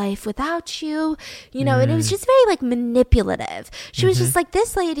with life without you. You know, and it was just very, like, manipulative. She was just like,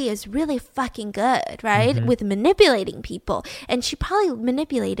 this lady is really fucking good, right? With manipulating people. And she probably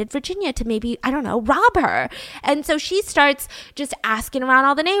manipulated Virginia to maybe, I don't know, rob her. And so she starts just asking around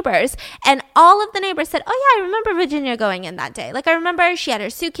all the neighbors, and all of the neighbors said, oh yeah, I remember Virginia going in that day. Like, I remember she had her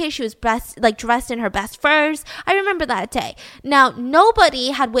suitcase, she was dressed in her best furs. I remember that day. Now, nobody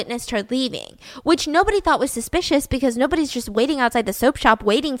had witnessed her leaving, which nobody thought was suspicious because nobody's just waiting outside the soap shop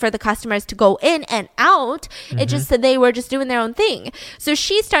waiting for the customers to go in and out. It just said they were just doing their own thing. So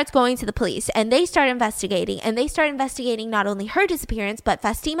she starts going to the police, and they start investigating, not only her disappearance, but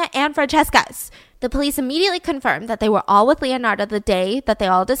Fatima and Francesca's. The police immediately confirmed that they were all with Leonardo the day that they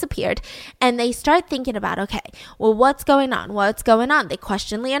all disappeared. And they start thinking about, okay, well, what's going on? What's going on? They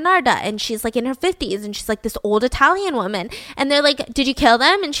question Leonardo, and she's like in her 50s, and she's like this old Italian woman. And they're like, did you kill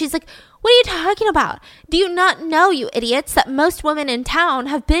them? And she's like, what are you talking about? Do you not know, you idiots, that most women in town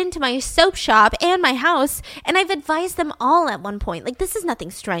have been to my soap shop and my house, and I've advised them all at one point. Like, this is nothing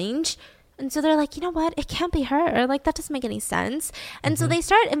strange. And so they're like, you know what? It can't be her. Like, that doesn't make any sense. And so they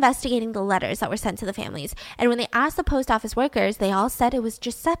start investigating the letters that were sent to the families. And when they asked the post office workers, they all said it was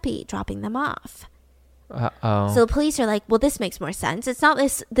Giuseppe dropping them off. So the police are like, well, this makes more sense. It's not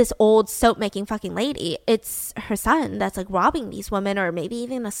this old soap-making fucking lady. It's her son that's, like, robbing these women or maybe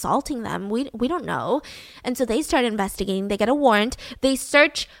even assaulting them. We don't know. And so they start investigating. They get a warrant. They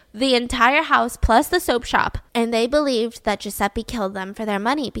search the entire house plus the soap shop. And they believed that Giuseppe killed them for their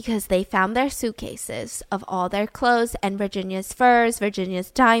money because they found their suitcases of all their clothes and Virginia's furs,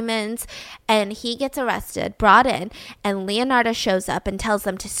 Virginia's diamonds. And he gets arrested, brought in, and Leonardo shows up and tells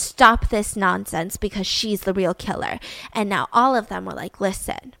them to stop this nonsense because she's the real killer. And now all of them were like,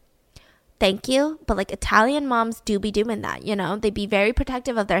 listen, thank you, but like Italian moms do be doing that, you know? They be very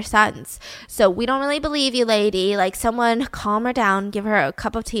protective of their sons. So we don't really believe you, lady. Like, someone calm her down, give her a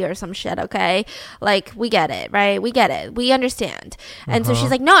cup of tea or some shit, okay? Like, we get it, right? We get it. We understand. And so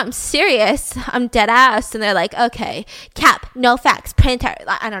she's like, no, I'm serious. I'm dead ass. And they're like, okay, cap, no facts, printer.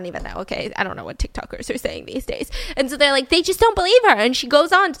 I don't even know, okay? I don't know what TikTokers are saying these days. And so they're like, they just don't believe her. And she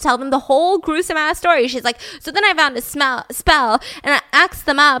goes on to tell them the whole gruesome ass story. She's like, so then I found a spell and I axed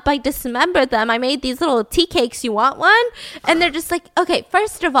them up. I dismembered them. I made these little tea cakes. You want one? And they're just like, okay,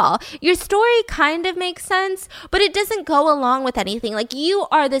 first of all, your story kind of makes sense, but it doesn't go along with anything. Like, you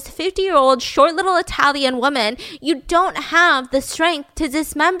are this 50-year-old short little Italian woman. You don't have the strength to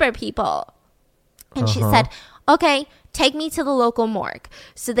dismember people. And she said, Okay, take me to the local morgue.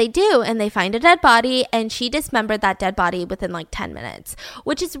 So they do, and they find a dead body, and she dismembered that dead body within like 10 minutes,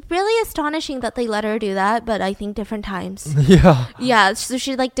 which is really astonishing that they let her do that, but I think different times. Yeah, so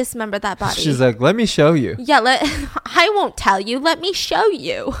she like dismembered that body. She's like, let me show you. Yeah, I won't tell you. Let me show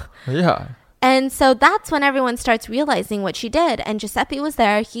you. Yeah. And so that's when everyone starts realizing what she did. And Giuseppe was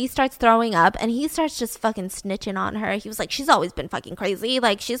there. He starts throwing up and he starts just fucking snitching on her. He was like, she's always been fucking crazy.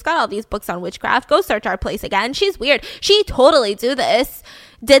 Like, she's got all these books on witchcraft. Go search our place again. She's weird. She totally did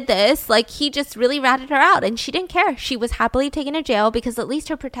this. Like, he just really ratted her out and she didn't care. She was happily taken to jail because at least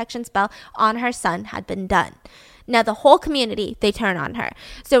her protection spell on her son had been done. Now, the whole community, they turn on her.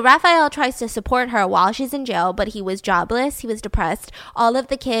 So Raphael tries to support her while she's in jail, but he was jobless. He was depressed. All of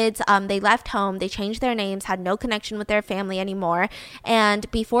the kids, they left home. They changed their names, had no connection with their family anymore. And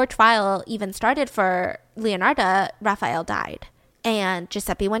before trial even started for Leonarda, Raphael died. And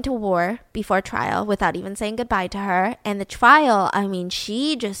Giuseppe went to war before trial without even saying goodbye to her. And the trial, I mean,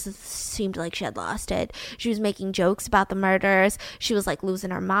 she just seemed like she had lost it. She was making jokes about the murders. She was like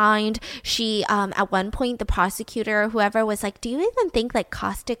losing her mind. She, at one point, the prosecutor, whoever, was like, do you even think like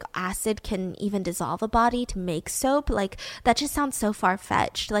caustic acid can even dissolve a body to make soap? Like, that just sounds so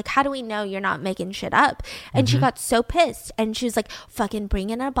far-fetched. Like, how do we know you're not making shit up? And she got so pissed. And she was like, fucking bring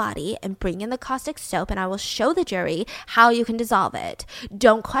in a body and bring in the caustic soap and I will show the jury how you can dissolve it.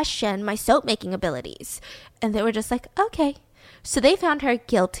 Don't question my soap making abilities. And they were just like, okay. So they found her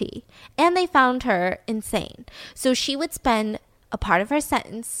guilty and they found her insane. So she would spend a part of her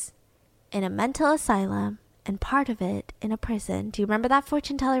sentence in a mental asylum and part of it in a prison. Do you remember that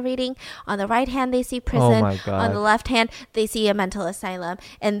fortune teller reading? On the right hand they see prison. Oh my God. On the left hand they see a mental asylum.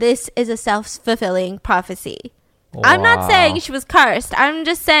 And this is a self-fulfilling prophecy. Wow. I'm not saying she was cursed. I'm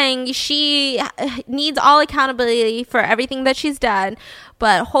just saying she needs all accountability for everything that she's done.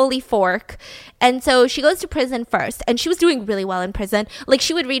 But holy fork. And so she goes to prison first. And she was doing really well in prison. Like,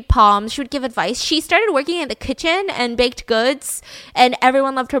 she would read palms. She would give advice. She started working in the kitchen and baked goods. And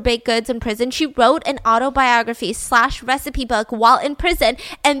everyone loved her baked goods in prison. She wrote an autobiography / recipe book while in prison.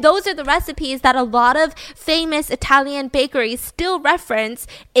 And those are the recipes that a lot of famous Italian bakeries still reference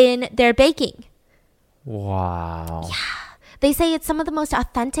in their baking. Wow. Yeah. They say it's some of the most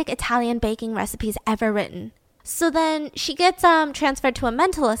authentic Italian baking recipes ever written. So then she gets transferred to a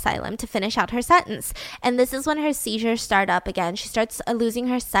mental asylum to finish out her sentence. And this is when her seizures start up again. She starts losing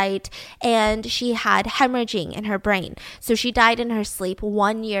her sight and she had hemorrhaging in her brain. So she died in her sleep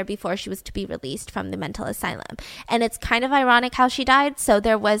 1 year before she was to be released from the mental asylum. And it's kind of ironic how she died. So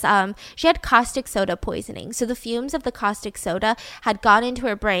there was, she had caustic soda poisoning. So the fumes of the caustic soda had gone into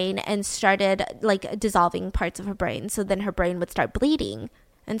her brain and started like dissolving parts of her brain. So then her brain would start bleeding.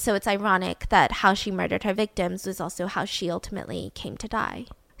 And so it's ironic that how she murdered her victims was also how she ultimately came to die.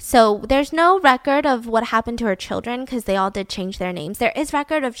 So there's no record of what happened to her children because they all did change their names. There is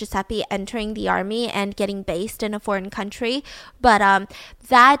record of Giuseppe entering the army and getting based in a foreign country. But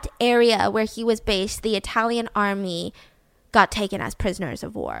that area where he was based, the Italian army got taken as prisoners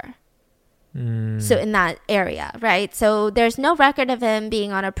of war. So in that area, right? So there's no record of him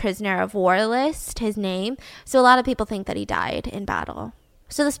being on a prisoner of war list, his name. So a lot of people think that he died in battle.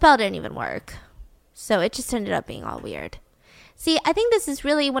 So the spell didn't even work. So it just ended up being all weird. See, I think this is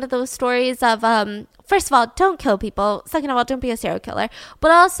really one of those stories of, first of all, don't kill people. Second of all, don't be a serial killer.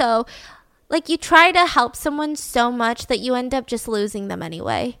 But also, like, you try to help someone so much that you end up just losing them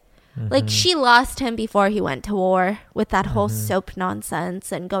anyway. Like, she lost him before he went to war with that whole soap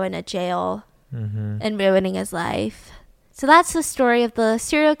nonsense and going to jail and ruining his life. So that's the story of the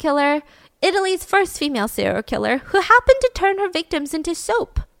serial killer, Italy's first female serial killer, who happened to turn her victims into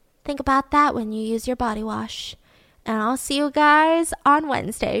soap. Think about that when you use your body wash. And I'll see you guys on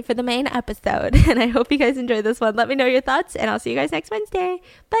Wednesday for the main episode. And I hope you guys enjoyed this one. Let me know your thoughts, and I'll see you guys next Wednesday.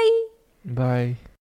 Bye. Bye.